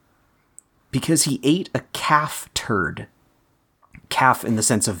owie because he ate a calf turd. Calf in the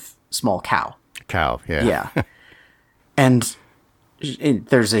sense of small cow. Cow, yeah. Yeah. And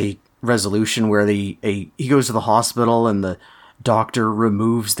there's a resolution where he goes to the hospital and the doctor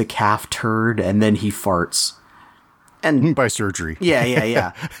removes the calf turd and then he farts. And by surgery.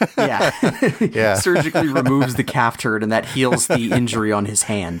 Yeah. Yeah. Surgically removes the calf turd and that heals the injury on his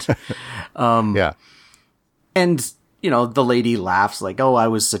hand. Yeah. And, the lady laughs like, oh, I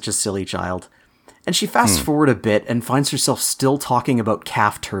was such a silly child. And she fast forward a bit and finds herself still talking about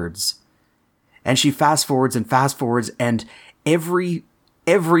calf turds. And she fast forwards and every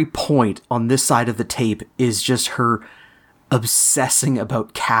point on this side of the tape is just her obsessing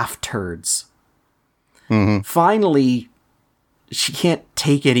about calf turds. Mm-hmm. Finally, she can't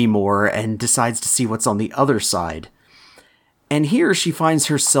take anymore and decides to see what's on the other side. And here she finds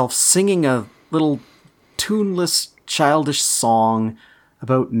herself singing a little tuneless, childish song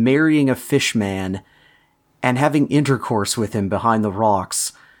about marrying a fish man and having intercourse with him behind the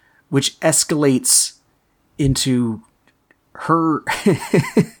rocks, which escalates into her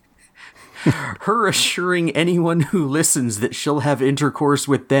her assuring anyone who listens that she'll have intercourse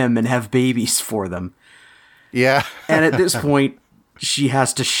with them and have babies for them. Yeah. And at this point, she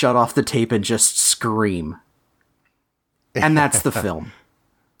has to shut off the tape and just scream. And that's the film.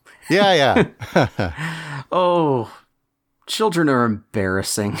 Yeah. Oh, children are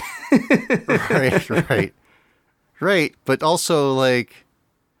embarrassing. Right. But also, like,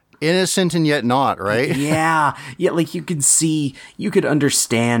 innocent and yet not, right? Yeah, like you could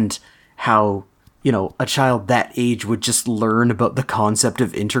understand how, a child that age would just learn about the concept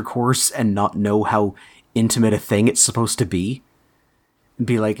of intercourse and not know how intimate a thing it's supposed to be. And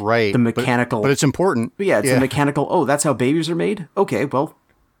be like, right, the mechanical... But it's important. But it's the mechanical, oh, that's how babies are made? Okay, well,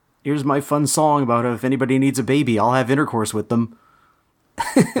 here's my fun song about if anybody needs a baby, I'll have intercourse with them.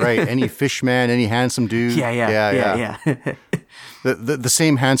 Right, any fish man, any handsome dude. Yeah. The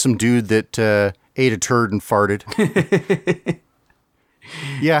same handsome dude that ate a turd and farted.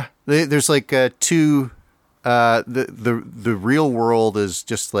 Yeah, there's like two. The real world is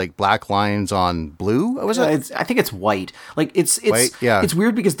just like black lines on blue. What was it? I think it's white. Like it's white? Yeah. It's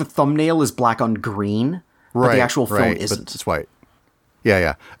weird because the thumbnail is black on green, but the actual film isn't. But it's white.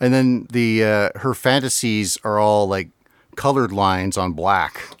 Yeah. And then the her fantasies are all like colored lines on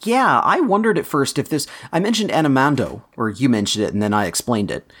black. Yeah, I wondered at first if this... I mentioned Animando, or you mentioned it, and then I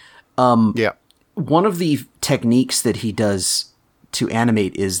explained it. Yeah. One of the techniques that he does to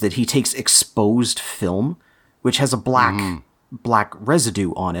animate is that he takes exposed film, which has a black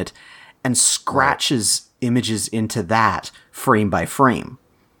residue on it, and scratches images into that frame by frame,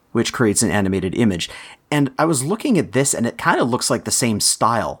 which creates an animated image. And I was looking at this, and it kind of looks like the same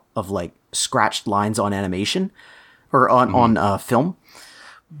style of, like, scratched lines on animation, or on film,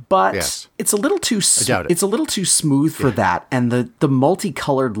 but it's a little too it's a little too smooth for that, and the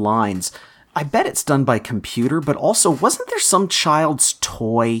multicolored lines. I bet it's done by computer, but also wasn't there some child's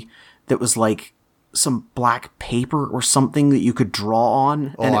toy that was like some black paper or something that you could draw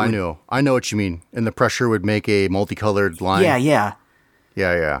on? Oh, I know what you mean. And the pressure would make a multicolored line. Yeah.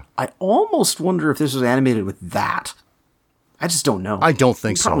 I almost wonder if this was animated with that. I just don't know. I don't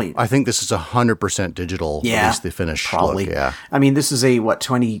think so. I think this is 100% digital. Yeah, at least the finished probably. look. Yeah. I mean, this is a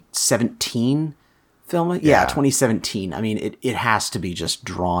 2017 film? Yeah, 2017. I mean, it has to be just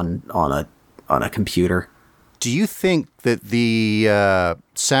drawn on a computer. Do you think that the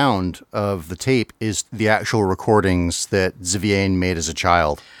sound of the tape is the actual recordings that Xavier made as a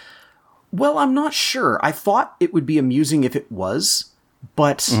child? Well, I'm not sure. I thought it would be amusing if it was,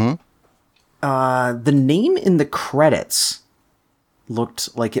 but the name in the credits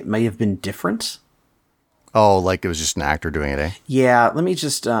looked like it may have been different. Oh, like it was just an actor doing it, eh? Yeah, let me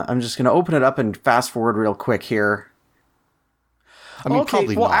just... I'm just going to open it up and fast forward real quick here. I mean,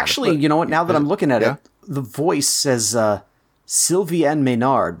 probably well, not. Actually, you know what? Now that I'm looking at it, the voice says Sylviane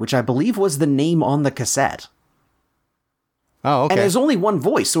Maynard, which I believe was the name on the cassette. Oh, okay. And there's only one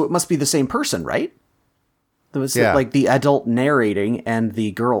voice, so it must be the same person, right? There was like the adult narrating and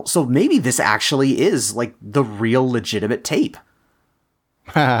the girl. So maybe this actually is like the real legitimate tape.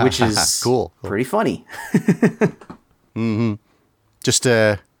 Which is cool. Pretty funny. Just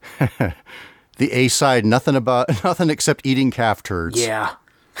the A-side, nothing except eating calf turds. Yeah.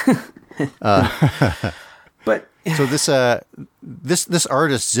 But so this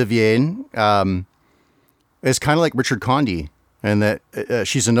artist Xavier is kind of like Richard Conde. and that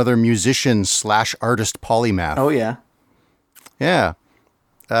she's another musician / artist polymath. Oh, yeah. Yeah.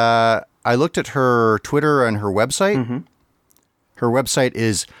 I looked at her Twitter and her website. Mm-hmm. Her website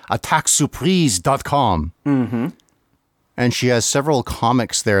is attaquesurprise.com. Mm-hmm. And she has several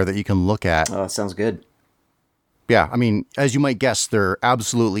comics there that you can look at. Oh, that sounds good. Yeah, I mean, as you might guess, they're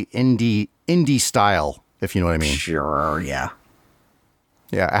absolutely indie style, if you know what I mean. Sure, yeah.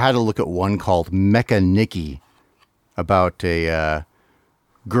 Yeah, I had to look at one called Mecha Nikki, about a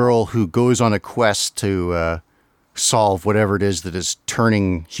girl who goes on a quest to solve whatever it is that is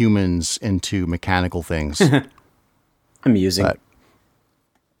turning humans into mechanical things. Amusing. But,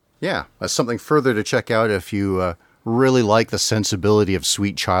 yeah, that's something further to check out if you really like the sensibility of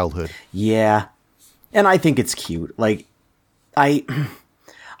sweet childhood. Yeah. And I think it's cute. Like, I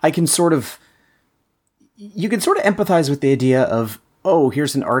can sort of... You can sort of empathize with the idea of, oh,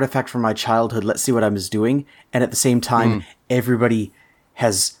 here's an artifact from my childhood, let's see what I was doing. And at the same time, everybody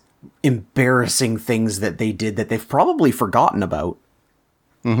has embarrassing things that they did that they've probably forgotten about.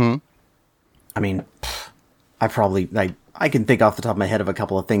 Mm-hmm. I mean, I can think off the top of my head of a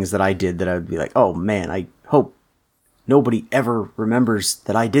couple of things that I did that I would be like, oh man, I hope nobody ever remembers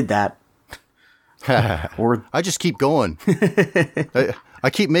that I did that. Or I just keep going. I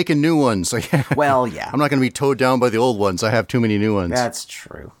keep making new ones. Well, yeah. I'm not going to be towed down by the old ones. I have too many new ones. That's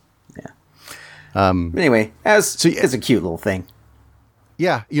true. Yeah. Anyway, it's a cute little thing.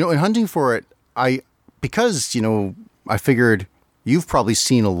 Yeah, in hunting for it, because I figured you've probably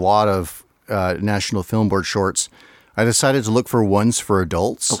seen a lot of National Film Board shorts. I decided to look for ones for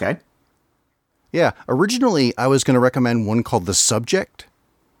adults. Okay. Yeah, originally I was going to recommend one called The Subject.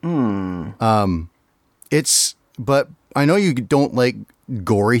 But I know you don't like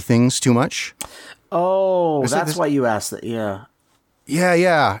gory things too much. Oh, that's why you asked that. Yeah.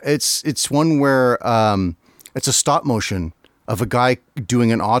 Yeah. It's one where it's a stop motion of a guy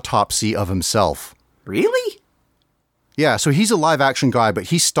doing an autopsy of himself. Really? Yeah, so he's a live action guy, but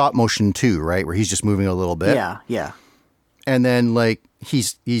he's stop motion too, right? Where he's just moving a little bit. Yeah. And then like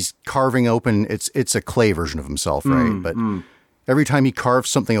he's carving open, it's a clay version of himself, right? But every time he carves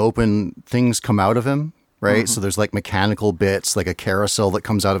something open, things come out of him, right? So there's like mechanical bits, like a carousel that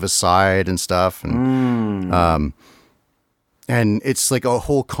comes out of his side and stuff. And it's like a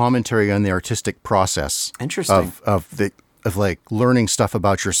whole commentary on the artistic process. Interesting. Of like learning stuff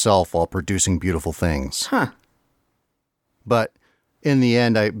about yourself while producing beautiful things. Huh. But in the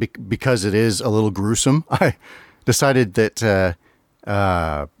end, because it is a little gruesome, I decided that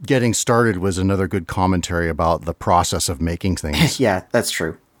getting started was another good commentary about the process of making things. Yeah, that's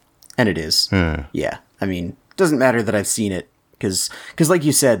true. And it is. Yeah. I mean, it doesn't matter that I've seen it because like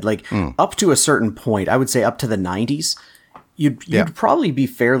you said, like up to a certain point, I would say up to the 90s, you'd probably be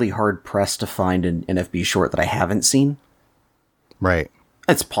fairly hard pressed to find an NFB short that I haven't seen. Right.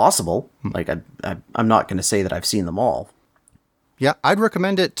 It's possible. Like I'm not going to say that I've seen them all. Yeah, I'd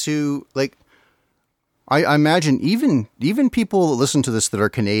recommend it to like. I imagine even people that listen to this that are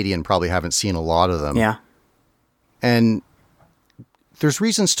Canadian probably haven't seen a lot of them. Yeah. And there's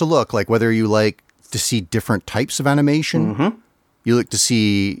reasons to look, like whether you like to see different types of animation, you like to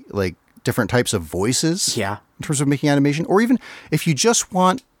see like different types of voices. Yeah. In terms of making animation, or even if you just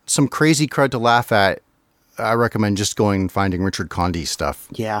want some crazy crud to laugh at. I recommend just going and finding Richard Conde stuff.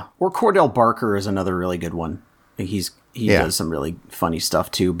 Yeah. Or Cordell Barker is another really good one. He does some really funny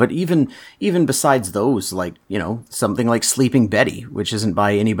stuff too. But even besides those, like, something like Sleeping Betty, which isn't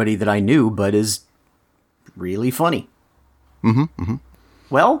by anybody that I knew, but is really funny.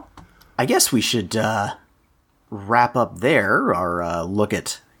 Well, I guess we should wrap up there our look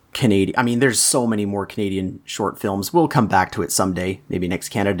at Canadian. I mean, there's so many more Canadian short films. We'll come back to it someday. Maybe next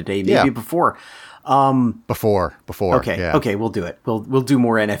Canada Day, maybe before. Before. Okay. Yeah. Okay. We'll do it. We'll do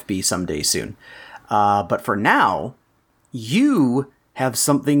more NFB someday soon. But for now, you have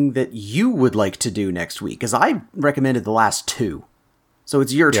something that you would like to do next week, because I recommended the last two. So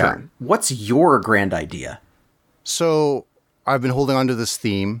it's your turn. What's your grand idea? So I've been holding on to this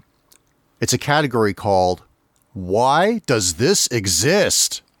theme. It's a category called Why Does This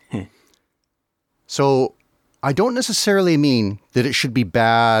Exist? So I don't necessarily mean that it should be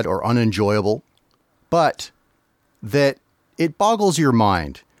bad or unenjoyable, but that it boggles your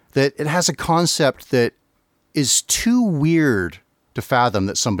mind, that it has a concept that is too weird to fathom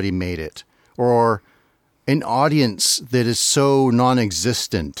that somebody made it, or an audience that is so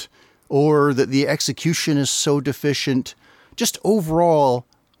non-existent, or that the execution is so deficient. Just overall,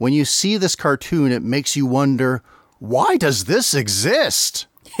 when you see this cartoon, it makes you wonder, why does this exist?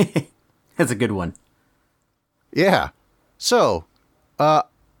 That's a good one. Yeah. So,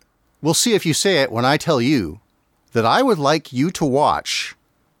 we'll see if you say it when I tell you that I would like you to watch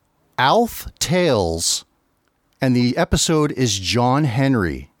Alf Tales, and the episode is John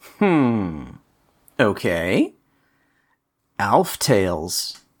Henry. Okay. Alf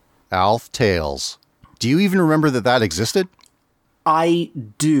Tales. Alf Tales. Do you even remember that existed? I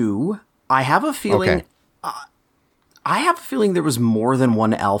do. I have a feeling... Okay. I have a feeling there was more than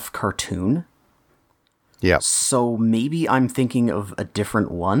one Alf cartoon. Yeah. So maybe I'm thinking of a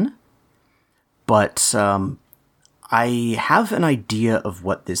different one. But I have an idea of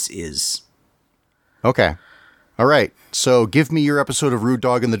what this is. Okay. All right. So give me your episode of Rude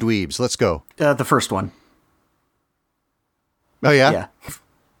Dog and the Dweebs. Let's go. The first one. Oh, yeah? Yeah.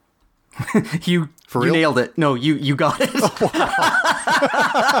 You For real? nailed it. No, you got it.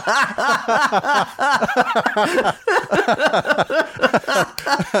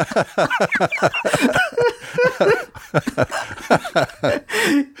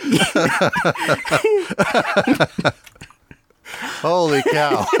 Holy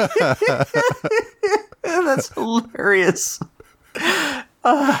cow. That's hilarious.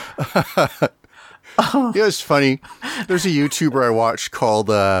 Yeah, it's funny. There's a YouTuber I watch called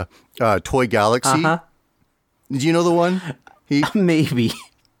Toy Galaxy. Do you know the one? Maybe.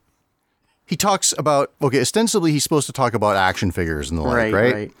 He talks about, ostensibly he's supposed to talk about action figures and the like,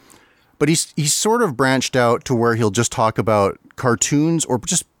 right? But he's sort of branched out to where he'll just talk about cartoons or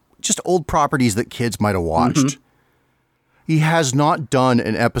just old properties that kids might have watched. Mm-hmm. He has not done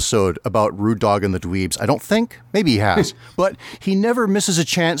an episode about Rude Dog and the Dweebs. I don't think. Maybe he has. But he never misses a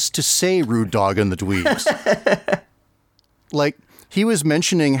chance to say Rude Dog and the Dweebs. Like, he was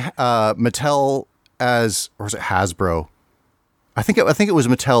mentioning Mattel as, or was it Hasbro? I think it was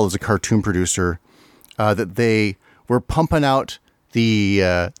Mattel as a cartoon producer that they were pumping out the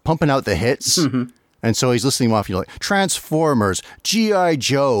hits. Mm-hmm. And so he's listing them off, like Transformers, G.I.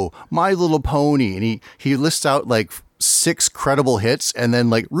 Joe, My Little Pony. And he lists out like 6 credible hits and then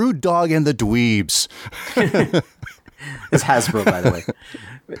like Rude Dog and the Dweebs. It's Hasbro, by the way.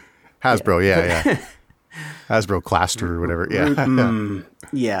 Hasbro, yeah. Hasbro Claster or whatever. Yeah.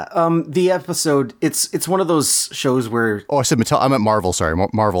 Yeah. The episode, it's one of those shows where... Oh, I said Mattel. I meant Marvel, sorry.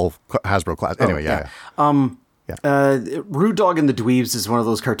 Marvel Hasbro Class. Anyway, yeah. Rude Dog and the Dweebs is one of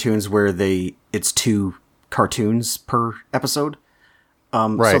those cartoons where it's 2 cartoons per episode.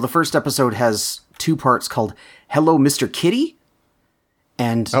 Right. So the first episode has 2 parts called Hello, Mr. Kitty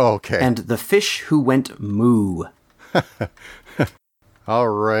and The Fish Who Went Moo. All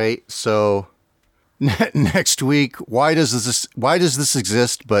right. So next week, why does this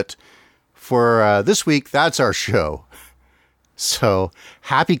exist? But for this week, that's our show. So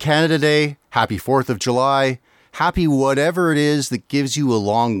happy Canada Day. Happy 4th of July. Happy whatever it is that gives you a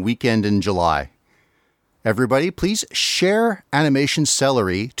long weekend in July. Everybody, please share Animation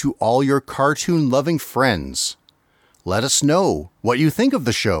Celery to all your cartoon-loving friends. Let us know what you think of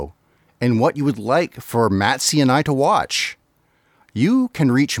the show and what you would like for Matsy and I to watch. You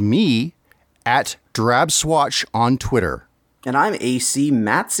can reach me at DrabSwatch on Twitter. And I'm AC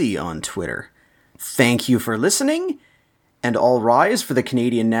Matsy on Twitter. Thank you for listening, and all rise for the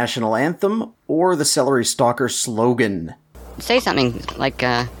Canadian National Anthem or the Celery Stalker slogan. Say something like,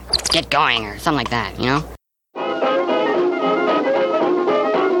 get going, or something like that, you know?